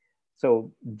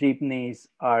 So jeepneys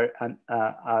are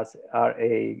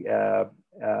a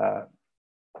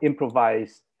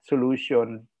improvised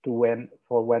solution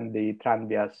for when the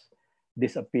tranvias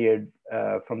disappeared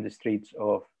from the streets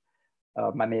of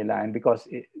Manila, and because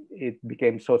it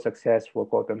became so successful,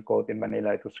 quote unquote, in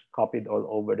Manila, it was copied all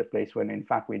over the place. When in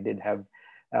fact we did have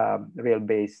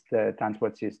rail-based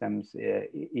transport systems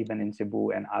even in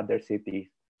Cebu and other cities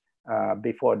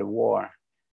before the war,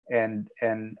 and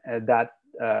that.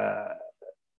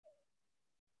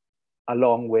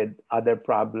 Along with other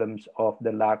problems of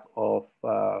the lack of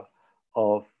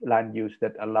land use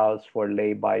that allows for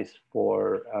laybys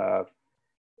for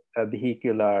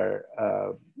vehicular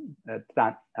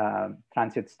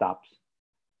transit stops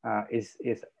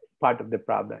is part of the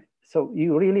problem. So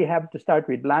you really have to start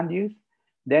with land use,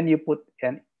 then you put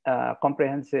a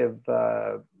comprehensive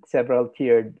several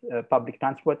tiered public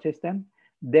transport system,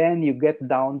 then you get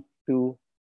down to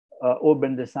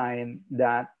urban design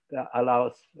that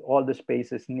allows all the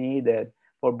spaces needed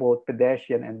for both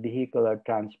pedestrian and vehicular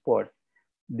transport.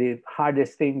 The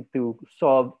hardest thing to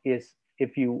solve is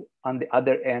if you, on the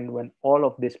other end, when all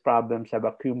of these problems have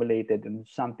accumulated in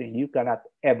something you cannot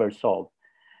ever solve.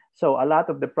 So a lot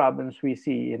of the problems we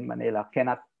see in Manila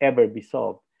cannot ever be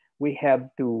solved. We have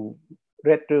to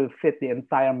retrofit the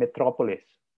entire metropolis,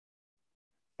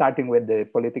 starting with the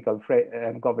political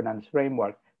and governance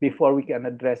framework, before we can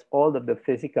address all of the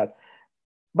physical.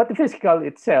 But the physical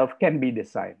itself can be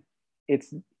designed.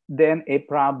 It's then a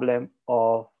problem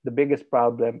of, the biggest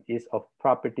problem is of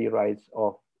property rights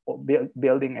of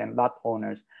building and lot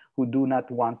owners who do not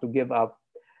want to give up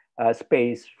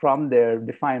space from their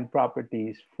defined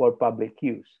properties for public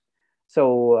use.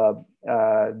 So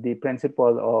the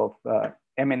principle of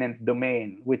eminent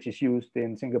domain, which is used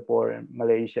in Singapore and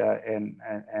Malaysia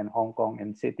and Hong Kong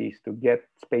and cities to get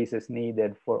spaces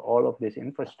needed for all of this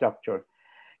infrastructure,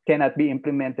 cannot be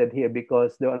implemented here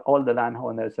because all the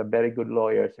landowners are very good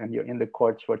lawyers and you're in the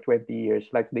courts for 20 years.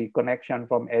 Like the connection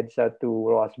from EDSA to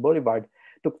Roas Boulevard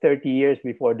took 30 years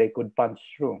before they could punch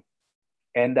through.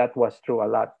 And that was true a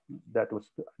lot.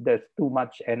 There's too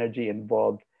much energy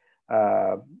involved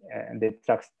and the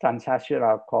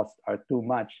transactional costs are too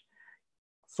much.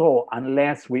 So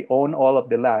unless we own all of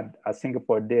the land, as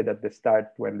Singapore did at the start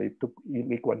when they took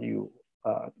Lee Kuan Yew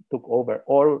took over,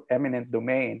 or eminent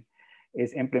domain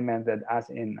is implemented as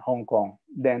in Hong Kong,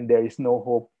 then there is no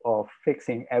hope of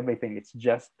fixing everything. It's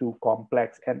just too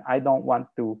complex. And I don't want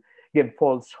to give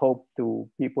false hope to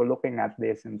people looking at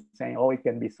this and saying, oh, it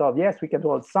can be solved. Yes, we can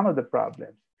solve some of the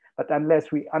problems, but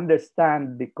unless we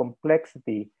understand the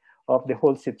complexity of the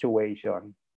whole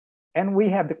situation, and we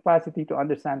have the capacity to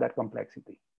understand that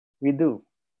complexity,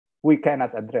 we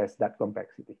cannot address that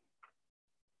complexity.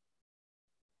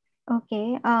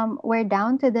 Okay, we're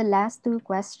down to the last two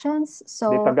questions.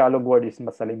 So the Tagalog word is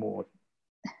masalimuot.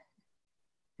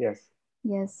 Yes.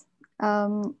 Yes.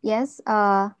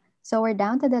 So we're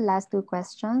down to the last two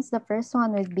questions. The first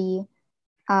one would be,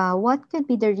 what could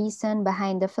be the reason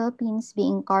behind the Philippines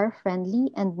being car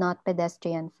friendly and not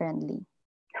pedestrian friendly?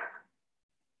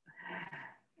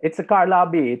 It's a car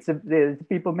lobby. The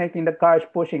people making the cars,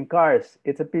 pushing cars.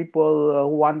 It's the people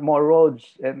who want more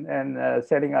roads and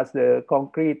selling us the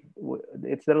concrete.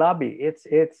 It's the lobby. It's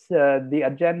the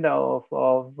agenda of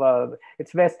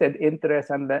its vested interest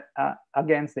and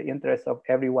against the interests of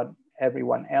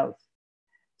everyone else.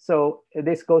 So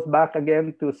this goes back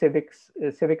again to civic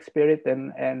spirit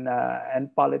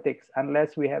and politics.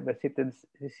 Unless we have a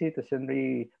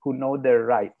citizenry who know their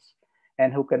rights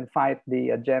and who can fight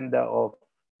the agenda of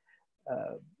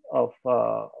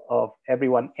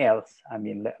everyone else. I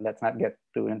mean, let's not get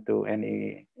into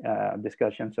any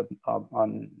discussions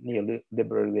on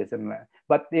neoliberalism.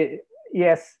 But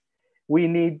yes, we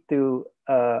need to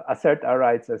assert our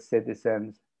rights as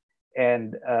citizens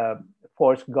and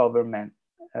force government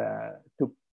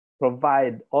to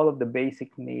provide all of the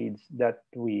basic needs that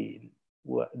we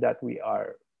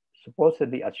are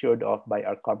supposedly assured of by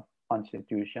our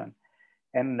constitution.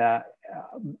 And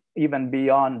even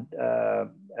beyond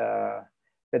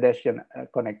pedestrian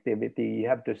connectivity, you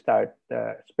have to start,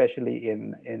 especially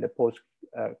in the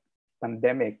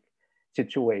post-pandemic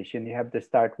situation, you have to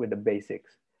start with the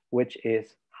basics, which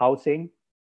is housing,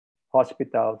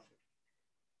 hospitals,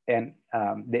 and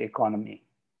the economy.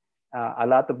 A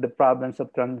lot of the problems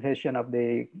of transition of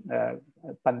the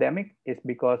pandemic is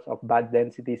because of bad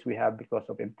densities we have because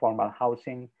of informal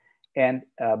housing and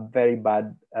very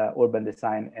bad urban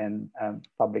design and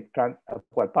public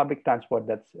transport.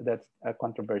 That's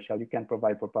controversial. You can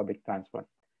provide for public transport,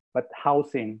 but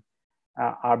housing,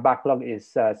 our backlog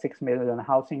is 6 million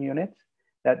housing units.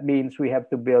 That means we have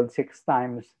to build 6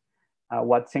 times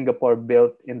what Singapore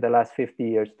built in the last 50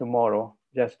 years tomorrow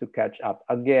just to catch up.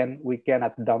 Again, we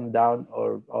cannot dumb down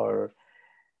or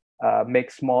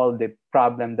make small the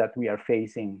problem that we are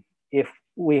facing. If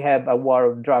we have a war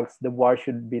of drugs, the war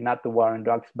should be not the war on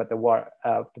drugs, but the war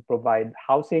to provide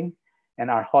housing.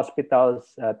 And our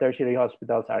hospitals, tertiary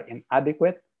hospitals, are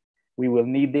inadequate. We will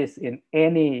need this in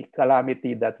any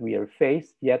calamity that we are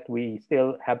faced, yet we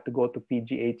still have to go to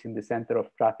PGH in the center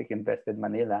of traffic-invested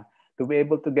Manila to be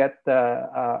able to get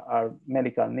our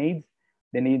medical needs.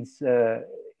 The needs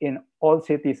in all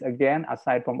cities, again,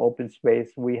 aside from open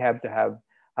space, we have to have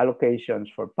allocations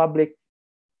for public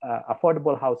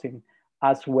affordable housing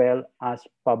as well as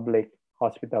public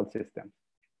hospital systems.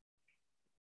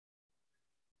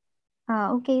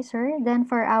 Okay, sir. Then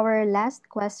for our last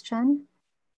question,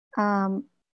 I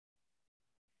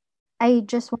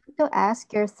just want to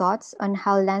ask your thoughts on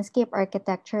how landscape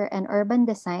architecture and urban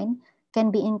design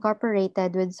can be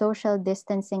incorporated with social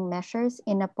distancing measures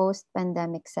in a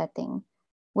post-pandemic setting.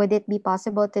 Would it be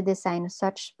possible to design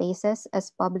such spaces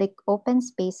as public open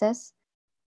spaces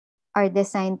are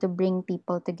designed to bring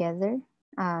people together?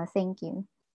 Thank you.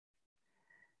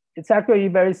 It's actually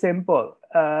very simple.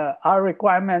 Our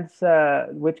requirements,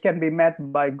 which can be met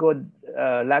by good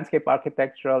landscape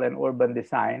architectural and urban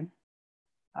design,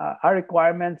 our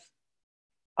requirements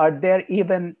are there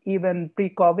even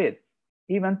pre-COVID.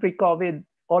 Even pre-COVID,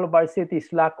 all of our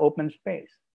cities lack open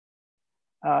space.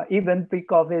 Even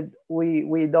pre-COVID,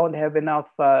 we don't have enough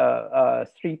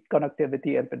street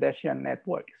connectivity and pedestrian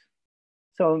networks.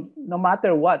 So no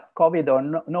matter what, COVID or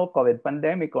no COVID,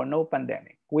 pandemic or no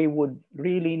pandemic, we would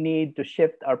really need to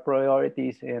shift our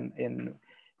priorities in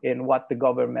what the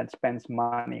government spends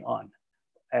money on.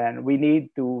 And we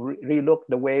need to relook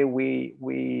the way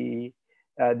we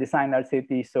design our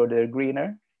cities so they're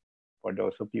greener. For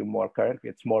those of you more current,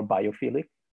 it's more biophilic.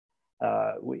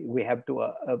 We have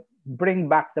to bring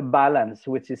back the balance,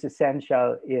 which is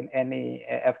essential in any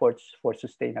efforts for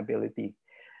sustainability.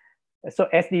 So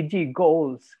SDG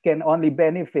goals can only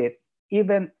benefit,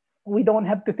 even we don't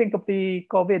have to think of the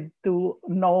COVID to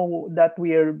know that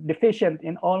we are deficient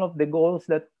in all of the goals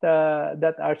that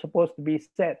are supposed to be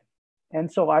set.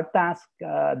 And so our task,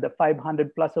 the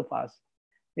 500 plus of us,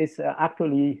 is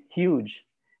actually huge.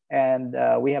 And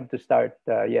we have to start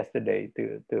yesterday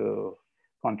to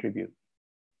contribute.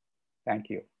 Thank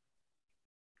you.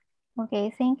 Okay,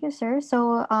 thank you, sir.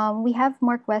 So we have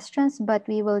more questions, but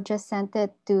we will just send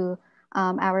it to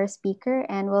our speaker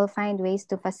and we'll find ways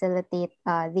to facilitate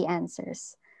the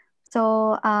answers.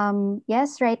 So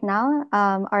yes, right now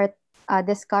our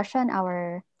discussion,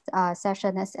 our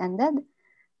session has ended.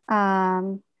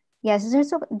 Yes,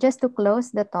 just to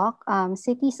close the talk,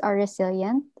 cities are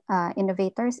resilient,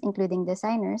 innovators, including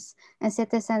designers, and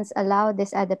citizens allow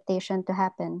this adaptation to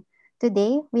happen.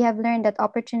 Today, we have learned that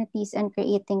opportunities in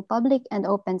creating public and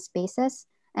open spaces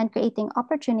and creating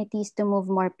opportunities to move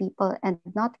more people and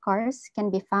not cars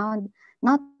can be found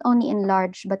not only in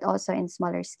large but also in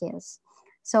smaller scales.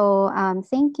 So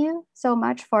thank you so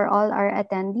much for all our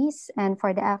attendees and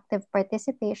for the active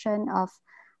participation of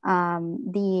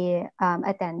the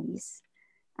attendees.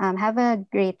 Have a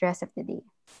great rest of the day.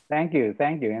 Thank you,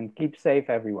 and keep safe,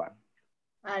 everyone.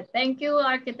 Thank you,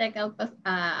 Architect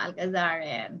Alcazar,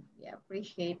 and we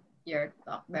appreciate your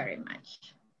talk very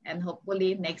much. And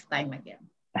hopefully next time again.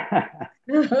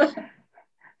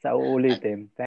 Sa uulitin.